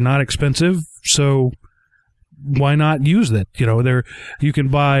and they're not expensive. So why not use that? You can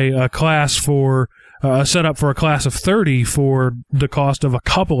buy a class for a setup for a class of 30 for the cost of a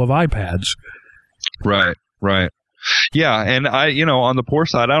couple of iPads. Right. Yeah, and on the poor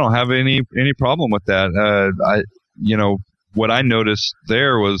side, I don't have any problem with that. What I noticed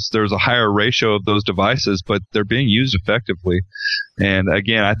there's a higher ratio of those devices, but they're being used effectively. And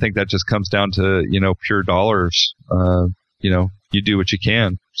again, I think that just comes down to, pure dollars. You do what you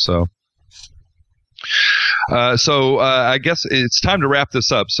can. So I guess it's time to wrap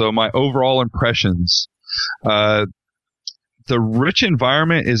this up. So my overall impressions, the rich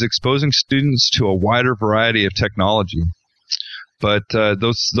environment is exposing students to a wider variety of technology, but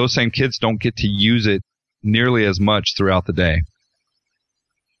those same kids don't get to use it nearly as much throughout the day.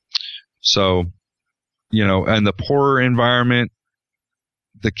 So, in the poorer environment,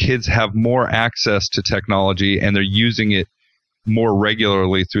 the kids have more access to technology and they're using it more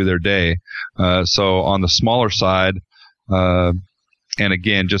regularly through their day. So on the smaller side, and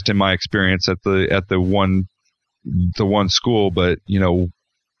again, just in my experience at the one school, but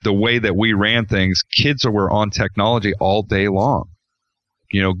the way that we ran things, kids were on technology all day long.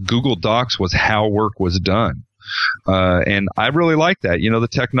 Google Docs was how work was done. And I really like that. The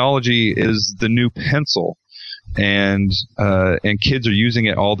technology is the new pencil, and kids are using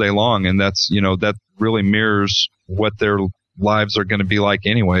it all day long. And that's, that really mirrors what their lives are going to be like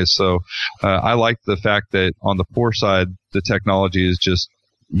anyway. So, I like the fact that on the poor side, the technology is just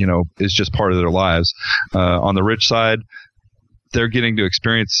part of their lives. On the rich side, they're getting to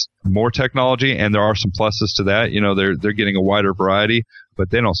experience more technology, and there are some pluses to that. They're getting a wider variety, but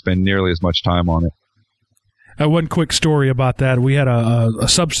they don't spend nearly as much time on it. One quick story about that. We had a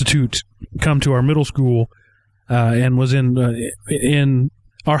substitute come to our middle school and was in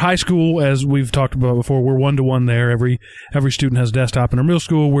our high school, as we've talked about before. We're 1-to-1 there. Every student has a desktop. In our middle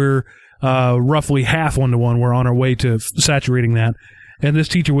school, we're roughly half 1-to-1. We're on our way to saturating that. And this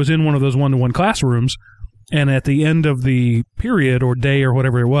teacher was in one of those 1-to-1 classrooms, And at the end of the period or day or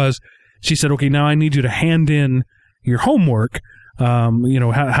whatever it was, she said, okay, now I need you to hand in your homework. How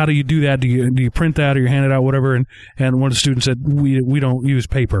do you do that? Do you print that or you hand it out, whatever? And one of the students said, we don't use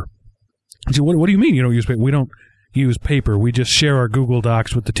paper. I said, what do you mean you don't use paper? We don't use paper. We just share our Google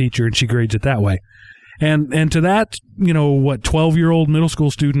Docs with the teacher and she grades it that way. And to that, 12-year-old middle school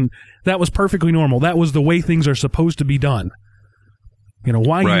student, that was perfectly normal. That was the way things are supposed to be done.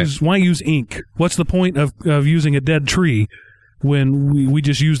 Why use ink? What's the point of using a dead tree when we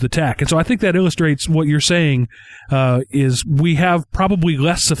just use the tech? And so I think that illustrates what you're saying, is we have probably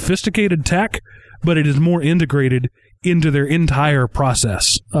less sophisticated tech, but it is more integrated into their entire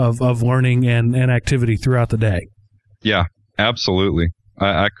process of learning and activity throughout the day. Yeah, absolutely.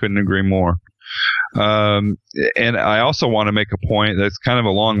 I couldn't agree more. And I also want to make a point that's kind of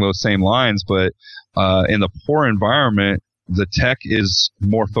along those same lines, but in the poor environment, the tech is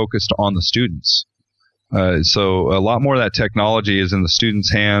more focused on the students. So a lot more of that technology is in the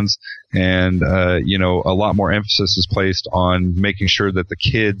students' hands, and a lot more emphasis is placed on making sure that the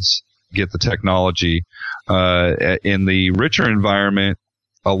kids get the technology. In the richer environment,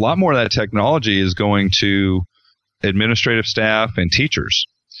 a lot more of that technology is going to administrative staff and teachers.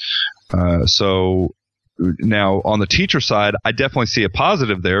 So now on the teacher side, I definitely see a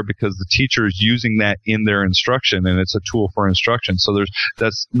positive there because the teacher is using that in their instruction and it's a tool for instruction. So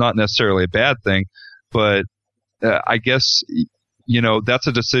that's not necessarily a bad thing, but I guess, that's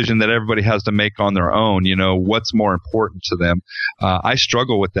a decision that everybody has to make on their own. What's more important to them? I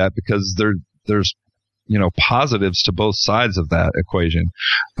struggle with that because there's positives to both sides of that equation.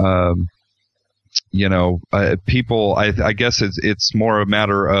 People, I guess it's more a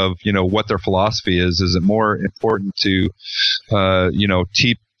matter of, what their philosophy is. Is it more important to,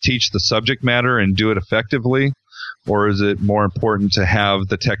 teach the subject matter and do it effectively? Or is it more important to have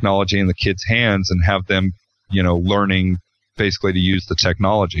the technology in the kids' hands and have them, learning basically to use the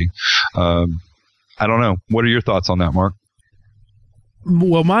technology? I don't know. What are your thoughts on that, Mark?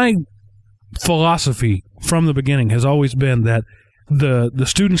 Well, my philosophy from the beginning has always been that the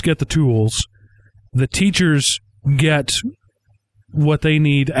students get the tools, the teachers get what they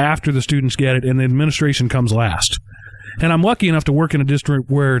need after the students get it, and the administration comes last. And I'm lucky enough to work in a district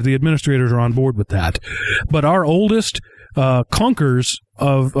where the administrators are on board with that. But our oldest clunkers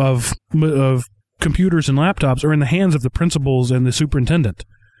of computers and laptops are in the hands of the principals and the superintendent,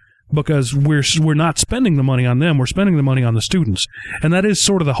 because we're not spending the money on them, we're spending the money on the students. And that is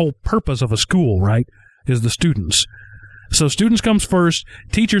sort of the whole purpose of a school, right, is the students. So students comes first,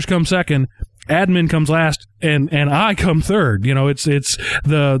 teachers come second, admin comes last, and I come third. It's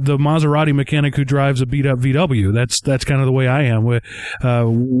the Maserati mechanic who drives a beat up VW. That's kind of the way I am.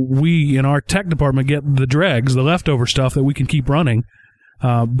 We in our tech department get the dregs, the leftover stuff that we can keep running,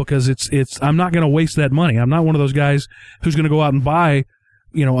 because I'm not going to waste that money. I'm not one of those guys who's going to go out and buy,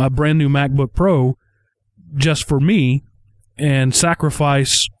 a brand new MacBook Pro just for me and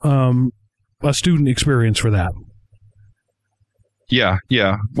sacrifice a student experience for that.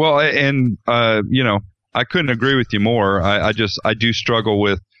 Yeah. Well, and I couldn't agree with you more. I do struggle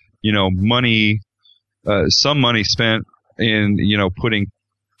with, money, some money spent in, putting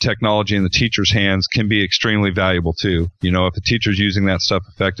technology in the teacher's hands can be extremely valuable too. If the teacher's using that stuff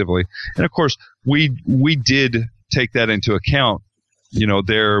effectively. And of course, we did take that into account,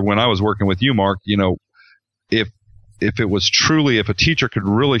 there when I was working with you, Mark, if it was truly, if a teacher could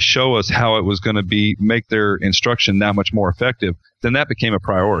really show us how it was going to make their instruction that much more effective, then that became a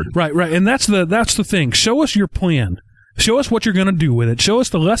priority. Right. And that's the thing. Show us your plan. Show us what you're going to do with it. Show us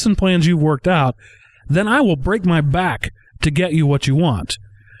the lesson plans you've worked out. Then I will break my back to get you what you want.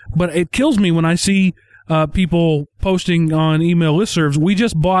 But it kills me when I see people posting on email listservs, we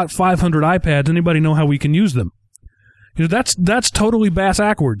just bought 500 iPads. Anybody know how we can use them? That's totally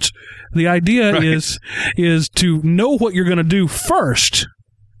bass-ackwards. The idea right. is to know what you're going to do first,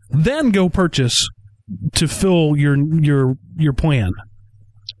 then go purchase to fill your plan.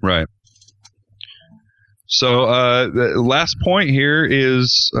 Right. So the last point here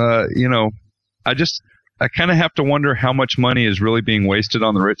is, I kind of have to wonder how much money is really being wasted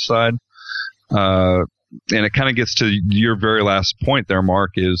on the rich side. And it kind of gets to your very last point there,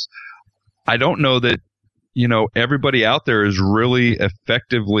 Mark, is I don't know that, everybody out there is really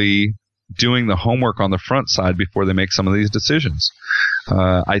effectively doing the homework on the front side before they make some of these decisions.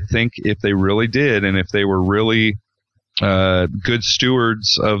 I think if they really did, and if they were really good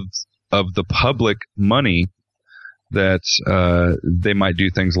stewards of the public money, that they might do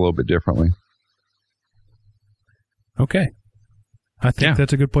things a little bit differently. Okay. I think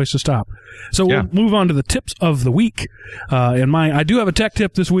that's a good place to stop. So we'll move on to the tips of the week. I do have a tech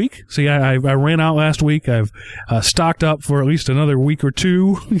tip this week. See, I ran out last week. I've stocked up for at least another week or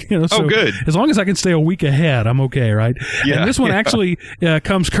two. So good. As long as I can stay a week ahead, I'm okay, right? Yeah. And this one actually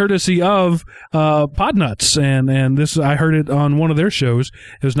comes courtesy of Podnuts, and this I heard it on one of their shows.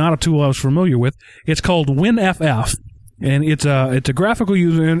 It was not a tool I was familiar with. It's called WinFF. And it's a graphical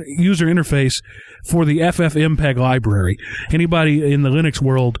user interface for the FFmpeg library. Anybody in the Linux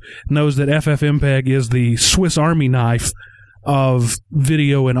world knows that FFmpeg is the Swiss Army knife of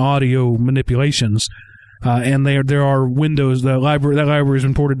video and audio manipulations. And there are Windows. That library is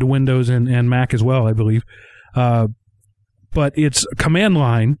imported to Windows and Mac as well, I believe. But it's command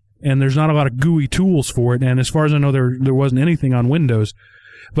line, and there's not a lot of GUI tools for it. And as far as I know, there wasn't anything on Windows.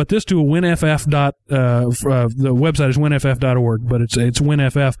 But this tool, WinFF, the website is winff.org, but it's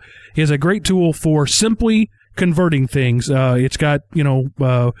WinFF, is a great tool for simply converting things. It's got,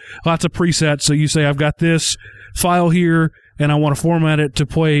 lots of presets. So you say, I've got this file here, and I want to format it to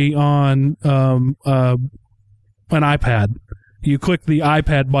play on an iPad. You click the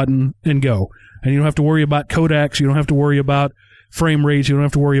iPad button and go. And you don't have to worry about codecs. You don't have to worry about frame rates. You don't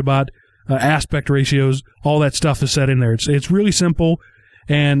have to worry about aspect ratios. All that stuff is set in there. It's really simple.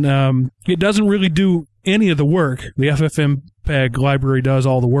 And it doesn't really do any of the work. The FFmpeg library does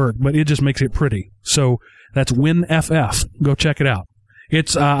all the work, but it just makes it pretty. So that's WinFF. Go check it out.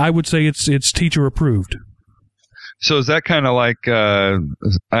 It's I would say it's teacher approved. So is that kind of like I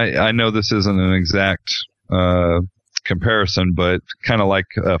know this isn't an exact comparison, but kind of like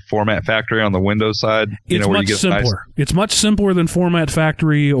Format Factory on the Windows side. It's much simpler. It's much simpler than Format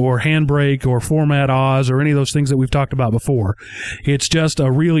Factory or Handbrake or Format Oz or any of those things that we've talked about before. It's just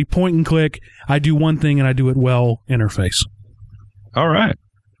a really point and click, I do one thing and I do it well interface. All right.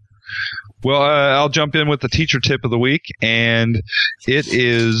 Well, I'll jump in with the teacher tip of the week, and it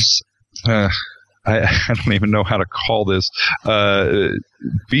is I don't even know how to call this.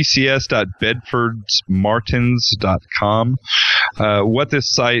 bcs.bedfordsmartins.com. What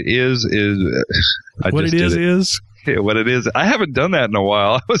this site is what it is. I haven't done that in a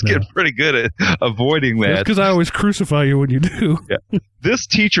while. I was getting pretty good at avoiding that. That's because I always crucify you when you do. Yeah. This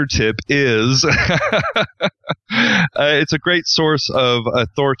teacher tip is it's a great source of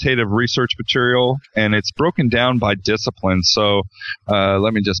authoritative research material, and it's broken down by discipline. So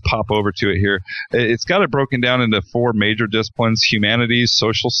let me just pop over to it here. It's got it broken down into 4 major disciplines: humanities,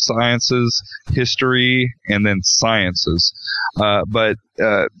 social sciences, history, and then sciences. But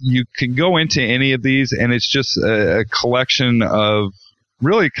you can go into any of these, and it's just a collection of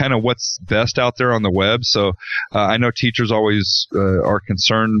really kind of what's best out there on the web. So I know teachers always are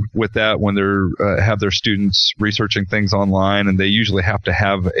concerned with that when they're have their students researching things online, and they usually have to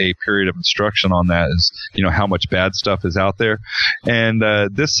have a period of instruction on that, is how much bad stuff is out there. And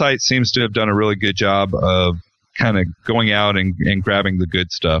this site seems to have done a really good job of kind of going out and grabbing the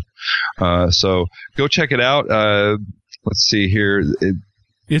good stuff. So go check it out. Let's see here.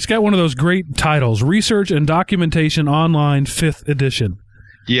 It's got one of those great titles, Research and Documentation Online 5th Edition.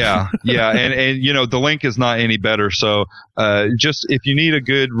 Yeah. And the link is not any better. So just if you need a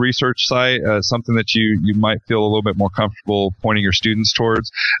good research site, something that you might feel a little bit more comfortable pointing your students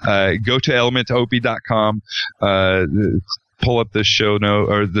towards, go to elementop.com, pull up this show note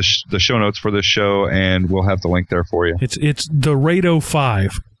or the show notes for this show, and we'll have the link there for you. It's the RAID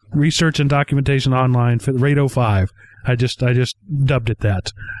 05, Research and Documentation Online, RAID 05. I just dubbed it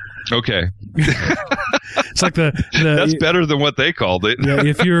that. Okay. It's like the that's better than what they called it. Yeah,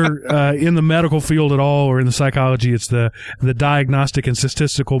 if you're in the medical field at all or in the psychology, it's the Diagnostic and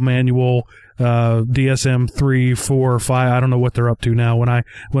Statistical Manual, DSM 3, 4, 5. I don't know what they're up to now. When I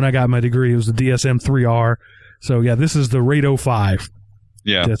got my degree, it was the DSM 3R. So yeah, this is the RAID 05.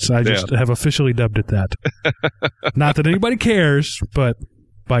 Yeah. I just have officially dubbed it that. Not that anybody cares, but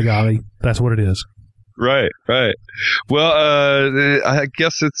by golly, that's what it is. Right. Well, I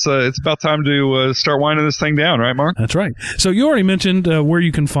guess it's about time to start winding this thing down, right, Mark? That's right. So you already mentioned where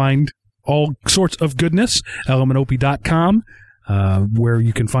you can find all sorts of goodness, elementop.com, where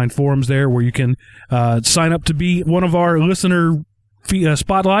you can find forums there, where you can sign up to be one of our listener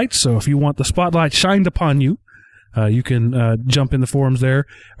spotlights. So if you want the spotlight shined upon you, you can jump in the forums there,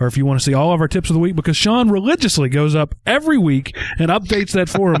 or if you want to see all of our tips of the week, because Sean religiously goes up every week and updates that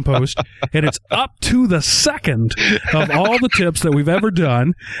forum post, and it's up to the second of all the tips that we've ever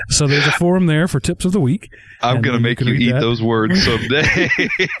done. So there's a forum there for tips of the week. I'm going to make you eat those words someday.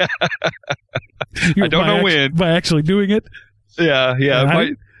 I don't know when. By actually doing it. Yeah.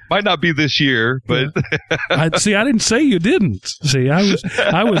 Might not be this year, but I didn't say you didn't. See,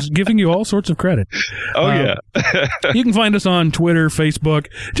 I was giving you all sorts of credit. Yeah. You can find us on Twitter, Facebook.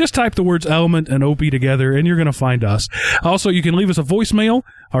 Just type the words Element and Opie together, and you're going to find us. Also, you can leave us a voicemail.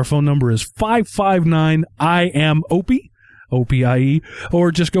 Our phone number is 559-I-AM-OPIE, OPIE,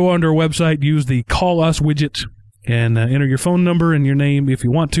 or just go onto our website, use the Call Us widget, and enter your phone number and your name if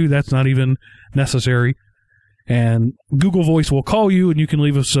you want to. That's not even necessary. And Google Voice will call you, and you can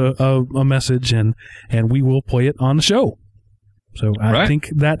leave us a message, and we will play it on the show. So I think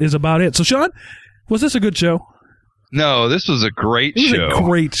that is about it. So, Sean, was this a good show? No, this was a great show. It was a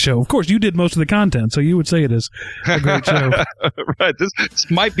great show. Of course, you did most of the content, so you would say it is a great show. Right. This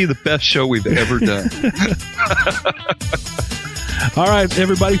might be the best show we've ever done. All right,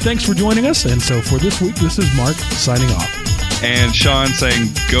 everybody, thanks for joining us. And so for this week, this is Mark signing off. And Sean saying,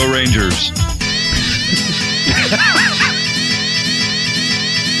 "Go Rangers."